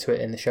 We'll link to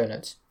it in the show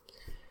notes.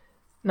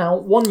 Now,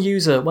 one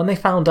user, when they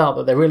found out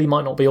that there really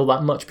might not be all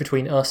that much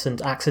between us and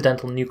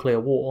accidental nuclear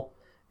war,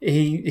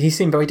 he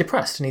seemed very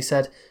depressed, and he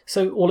said,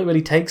 so all it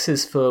really takes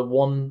is for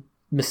one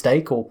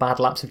mistake or bad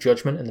lapse of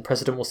judgment and the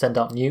president will send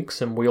out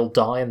nukes and we all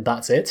die and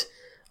that's it?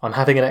 I'm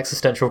having an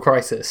existential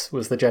crisis,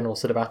 was the general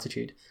sort of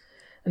attitude.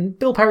 And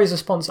Bill Perry's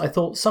response, I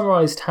thought,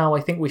 summarised how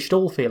I think we should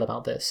all feel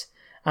about this,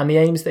 and the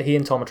aims that he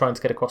and Tom are trying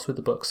to get across with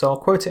the book, so I'll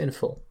quote it in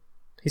full.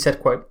 He said,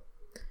 quote,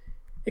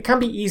 It can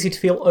be easy to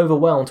feel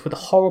overwhelmed with the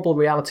horrible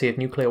reality of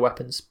nuclear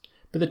weapons,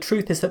 but the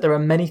truth is that there are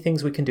many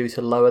things we can do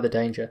to lower the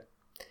danger.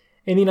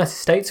 In the United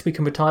States, we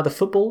can retire the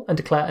football and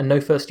declare a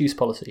no-first-use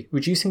policy,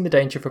 reducing the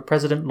danger of a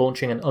president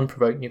launching an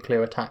unprovoked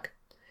nuclear attack.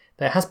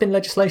 There has been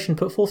legislation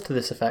put forth to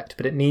this effect,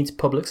 but it needs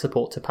public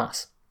support to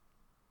pass.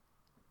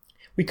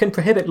 We can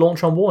prohibit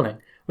launch on warning,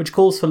 which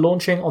calls for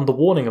launching on the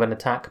warning of an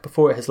attack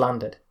before it has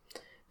landed.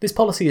 This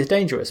policy is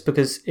dangerous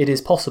because it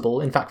is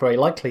possible, in fact very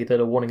likely, that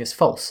a warning is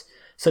false,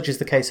 such as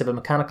the case of a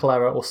mechanical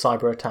error or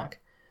cyber attack.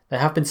 There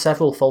have been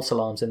several false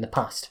alarms in the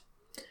past.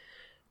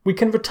 We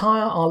can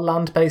retire our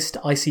land-based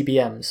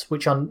ICBMs,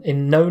 which are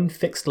in known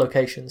fixed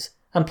locations,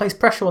 and place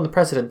pressure on the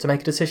President to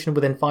make a decision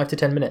within 5 to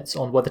 10 minutes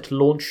on whether to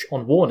launch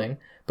on warning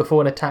before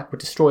an attack would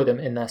destroy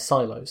them in their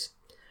silos.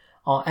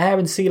 Our air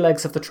and sea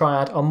legs of the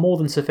triad are more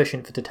than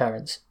sufficient for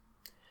deterrence.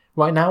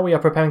 Right now we are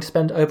preparing to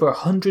spend over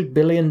 $100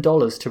 billion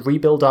to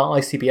rebuild our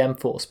ICBM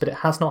force, but it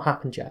has not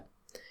happened yet.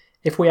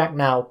 If we act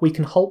now, we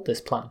can halt this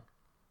plan.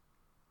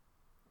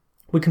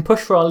 We can push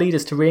for our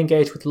leaders to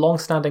re-engage with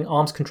long-standing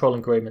arms control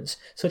agreements,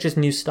 such as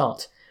New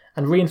START,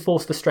 and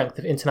reinforce the strength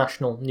of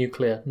international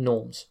nuclear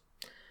norms.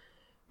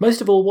 Most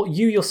of all, what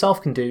you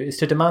yourself can do is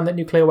to demand that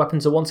nuclear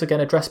weapons are once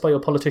again addressed by your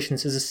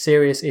politicians as a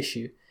serious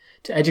issue,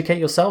 to educate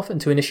yourself and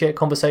to initiate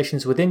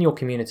conversations within your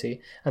community,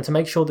 and to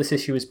make sure this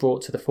issue is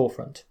brought to the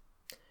forefront.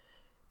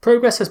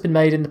 Progress has been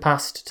made in the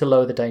past to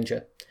lower the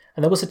danger,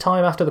 and there was a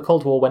time after the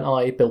Cold War when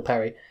I, Bill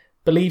Perry,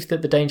 believed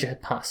that the danger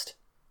had passed.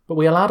 But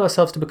we allowed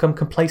ourselves to become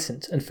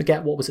complacent and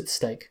forget what was at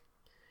stake.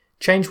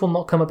 Change will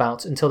not come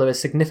about until there is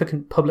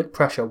significant public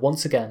pressure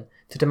once again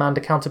to demand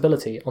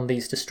accountability on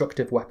these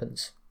destructive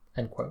weapons."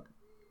 End quote.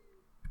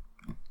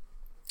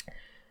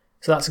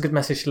 So that's a good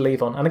message to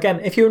leave on. And again,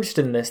 if you're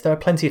interested in this, there are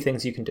plenty of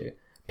things you can do.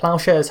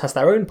 Ploughshares has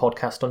their own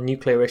podcast on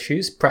nuclear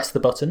issues, Press the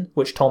Button,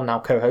 which Tom now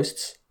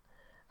co-hosts.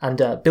 And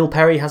Bill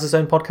Perry has his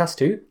own podcast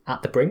too,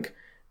 At the Brink.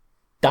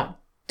 That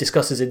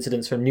discusses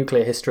incidents from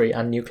nuclear history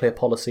and nuclear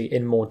policy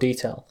in more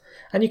detail.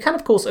 And you can,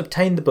 of course,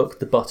 obtain the book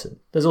The Button.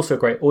 There's also a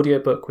great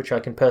audiobook, which I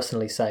can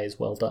personally say is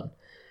well done.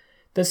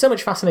 There's so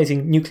much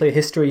fascinating nuclear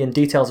history and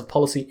details of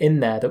policy in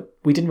there that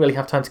we didn't really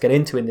have time to get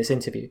into in this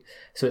interview,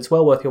 so it's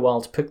well worth your while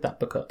to pick that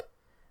book up.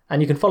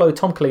 And you can follow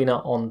Tom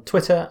Kalina on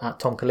Twitter, at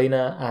Tom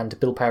Kalina, and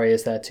Bill Perry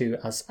is there too,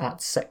 as at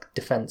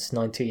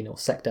SecDefense19 or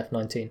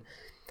SecDef19.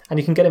 And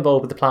you can get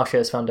involved with the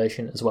Ploughshares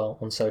Foundation as well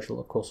on social,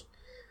 of course.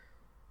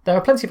 There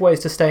are plenty of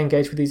ways to stay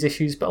engaged with these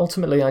issues, but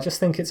ultimately I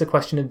just think it's a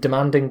question of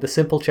demanding the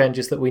simple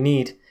changes that we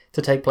need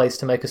to take place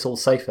to make us all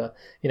safer.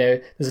 You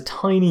know, there's a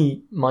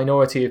tiny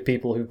minority of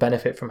people who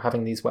benefit from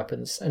having these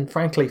weapons, and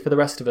frankly, for the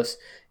rest of us,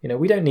 you know,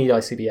 we don't need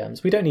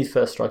ICBMs, we don't need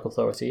First Strike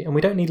Authority, and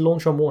we don't need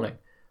launch on warning.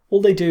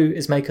 All they do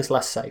is make us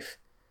less safe.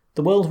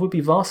 The world would be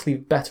vastly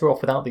better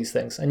off without these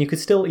things, and you could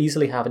still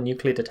easily have a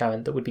nuclear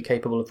deterrent that would be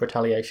capable of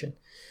retaliation.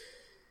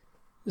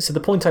 So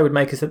the point I would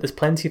make is that there's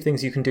plenty of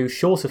things you can do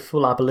short of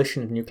full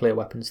abolition of nuclear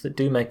weapons that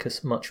do make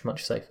us much,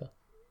 much safer.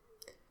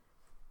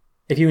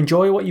 If you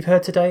enjoy what you've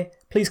heard today,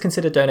 please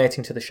consider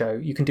donating to the show.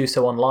 You can do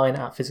so online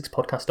at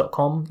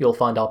physicspodcast.com. You'll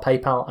find our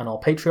PayPal and our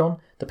Patreon.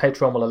 The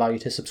Patreon will allow you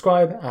to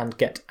subscribe and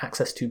get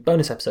access to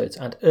bonus episodes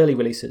and early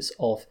releases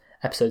of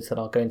episodes that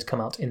are going to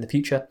come out in the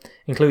future,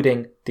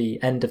 including the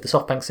end of the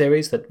SoftBank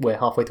series that we're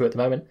halfway through at the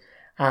moment,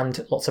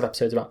 and lots of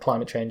episodes about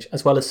climate change,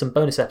 as well as some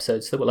bonus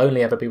episodes that will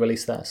only ever be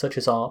released there, such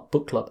as our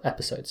book club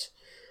episodes.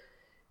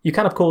 You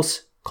can, of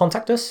course,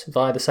 contact us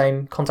via the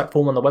same contact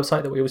form on the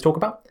website that we always talk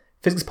about,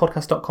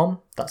 physicspodcast.com,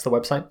 that's the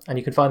website, and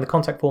you can find the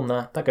contact form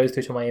there. That goes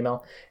through to my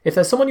email. If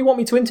there's someone you want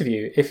me to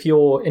interview, if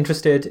you're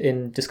interested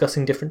in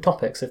discussing different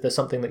topics, if there's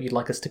something that you'd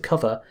like us to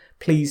cover,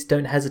 please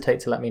don't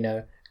hesitate to let me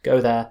know. Go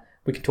there,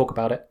 we can talk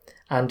about it.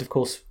 And of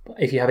course,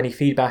 if you have any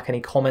feedback,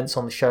 any comments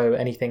on the show,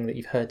 anything that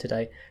you've heard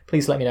today,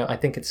 please let me know. I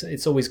think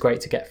it's always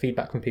great to get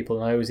feedback from people,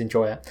 and I always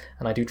enjoy it.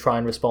 And I do try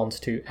and respond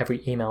to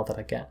every email that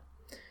I get.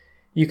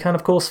 You can,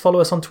 of course,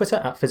 follow us on Twitter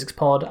at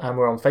PhysicsPod, and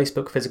we're on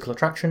Facebook, Physical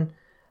Attraction.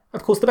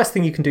 Of course, the best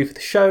thing you can do for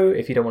the show,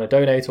 if you don't want to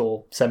donate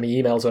or send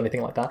me emails or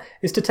anything like that,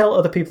 is to tell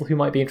other people who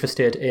might be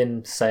interested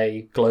in,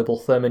 say, global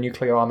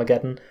thermonuclear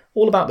Armageddon,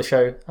 all about the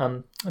show.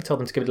 I tell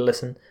them to give it a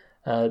listen.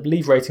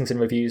 Leave ratings and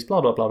reviews,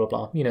 blah, blah, blah, blah,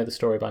 blah. You know the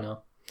story by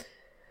now.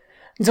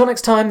 Until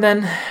next time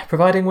then,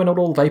 providing we're not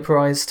all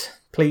vaporised,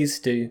 please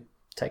do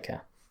take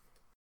care.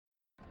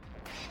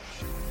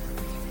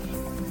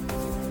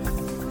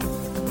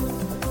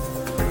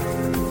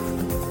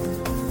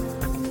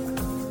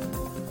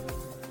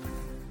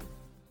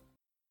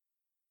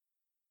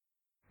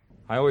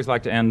 I always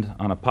like to end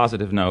on a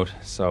positive note,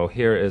 so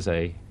here is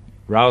a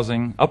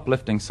rousing,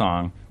 uplifting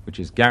song which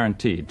is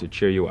guaranteed to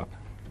cheer you up.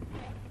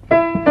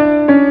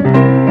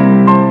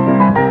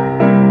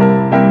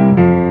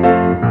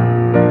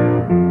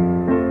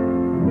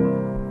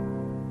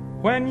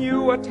 When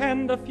you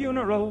attend a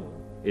funeral,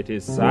 it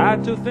is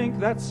sad to think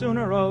that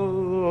sooner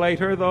or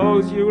later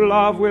those you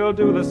love will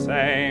do the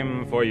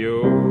same for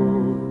you.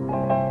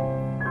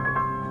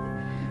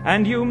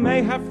 And you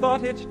may have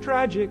thought it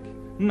tragic,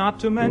 not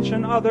to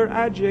mention other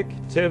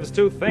adjectives,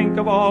 to think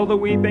of all the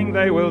weeping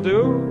they will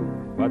do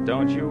but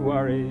don't you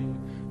worry.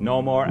 No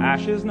more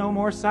ashes, no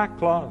more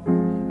sackcloth,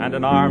 and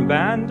an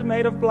armband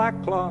made of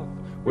black cloth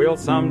will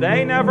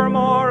someday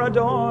nevermore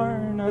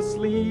adorn a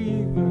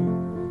sleeve.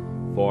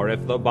 For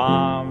if the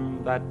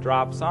bomb that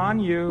drops on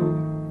you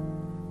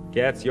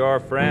gets your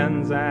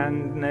friends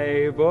and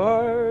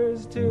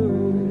neighbors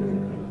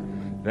too,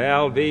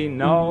 there'll be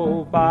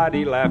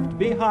nobody left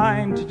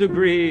behind to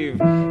grieve,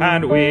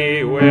 and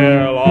we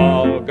will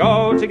all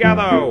go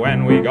together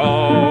when we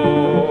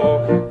go.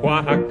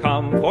 What a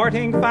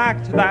comforting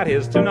fact that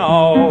is to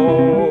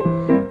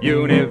know.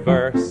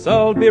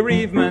 Universal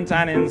bereavement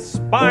and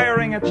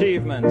inspiring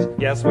achievement.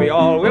 Yes, we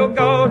all will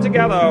go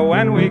together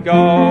when we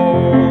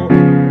go.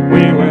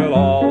 We will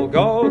all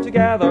go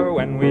together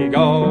when we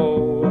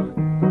go,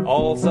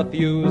 all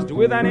suffused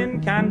with an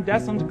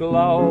incandescent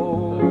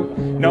glow.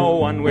 No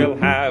one will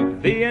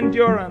have the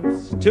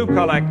endurance to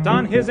collect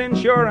on his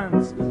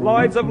insurance.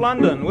 Lloyd's of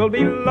London will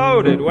be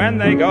loaded when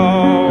they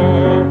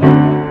go.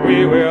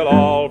 We will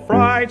all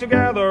fry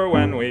together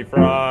when we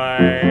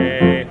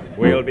fry.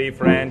 We'll be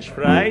French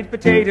fried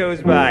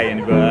potatoes by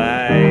and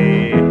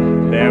by.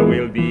 There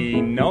will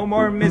be no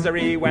more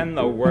misery when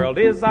the world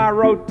is our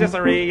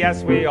rotisserie.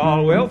 Yes, we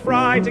all will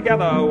fry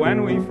together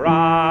when we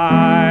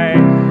fry.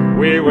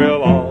 We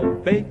will all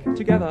bake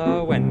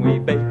together when we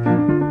bake.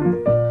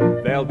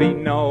 There'll be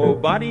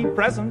nobody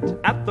present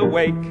at the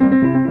wake.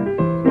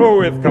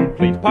 With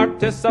complete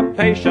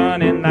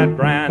participation in that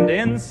grand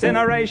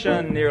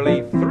incineration,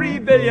 nearly 3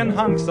 billion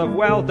hunks of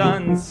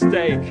well-done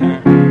steak.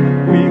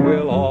 We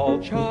will all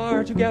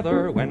char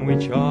together when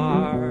we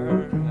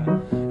char,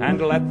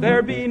 and let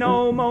there be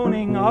no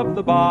moaning of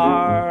the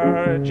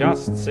bar.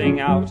 Just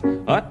sing out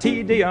a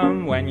Te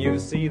Deum when you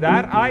see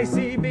that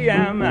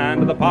ICBM,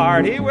 and the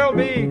party will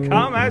be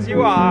come as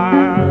you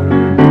are.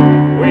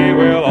 We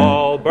will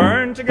all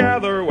burn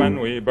together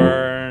when we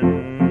burn.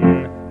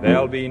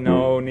 There'll be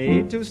no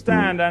need to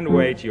stand and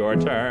wait your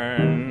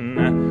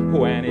turn.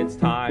 When it's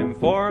time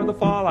for the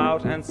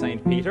fallout and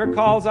St. Peter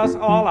calls us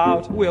all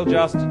out, we'll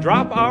just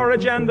drop our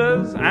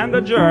agendas and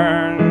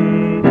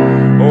adjourn.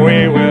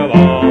 We will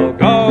all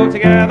go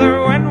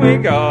together when we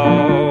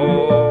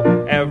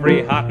go,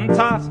 every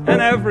Hottentot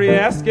and every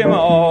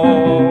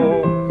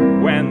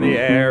Eskimo. When the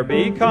air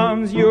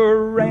becomes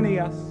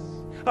Uranus,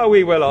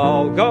 we will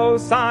all go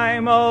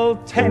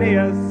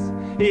simultaneous.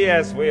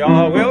 Yes, we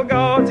all will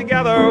go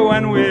together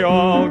when we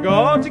all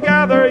go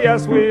together.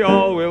 Yes, we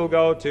all will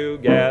go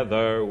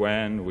together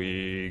when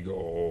we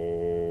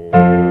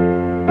go.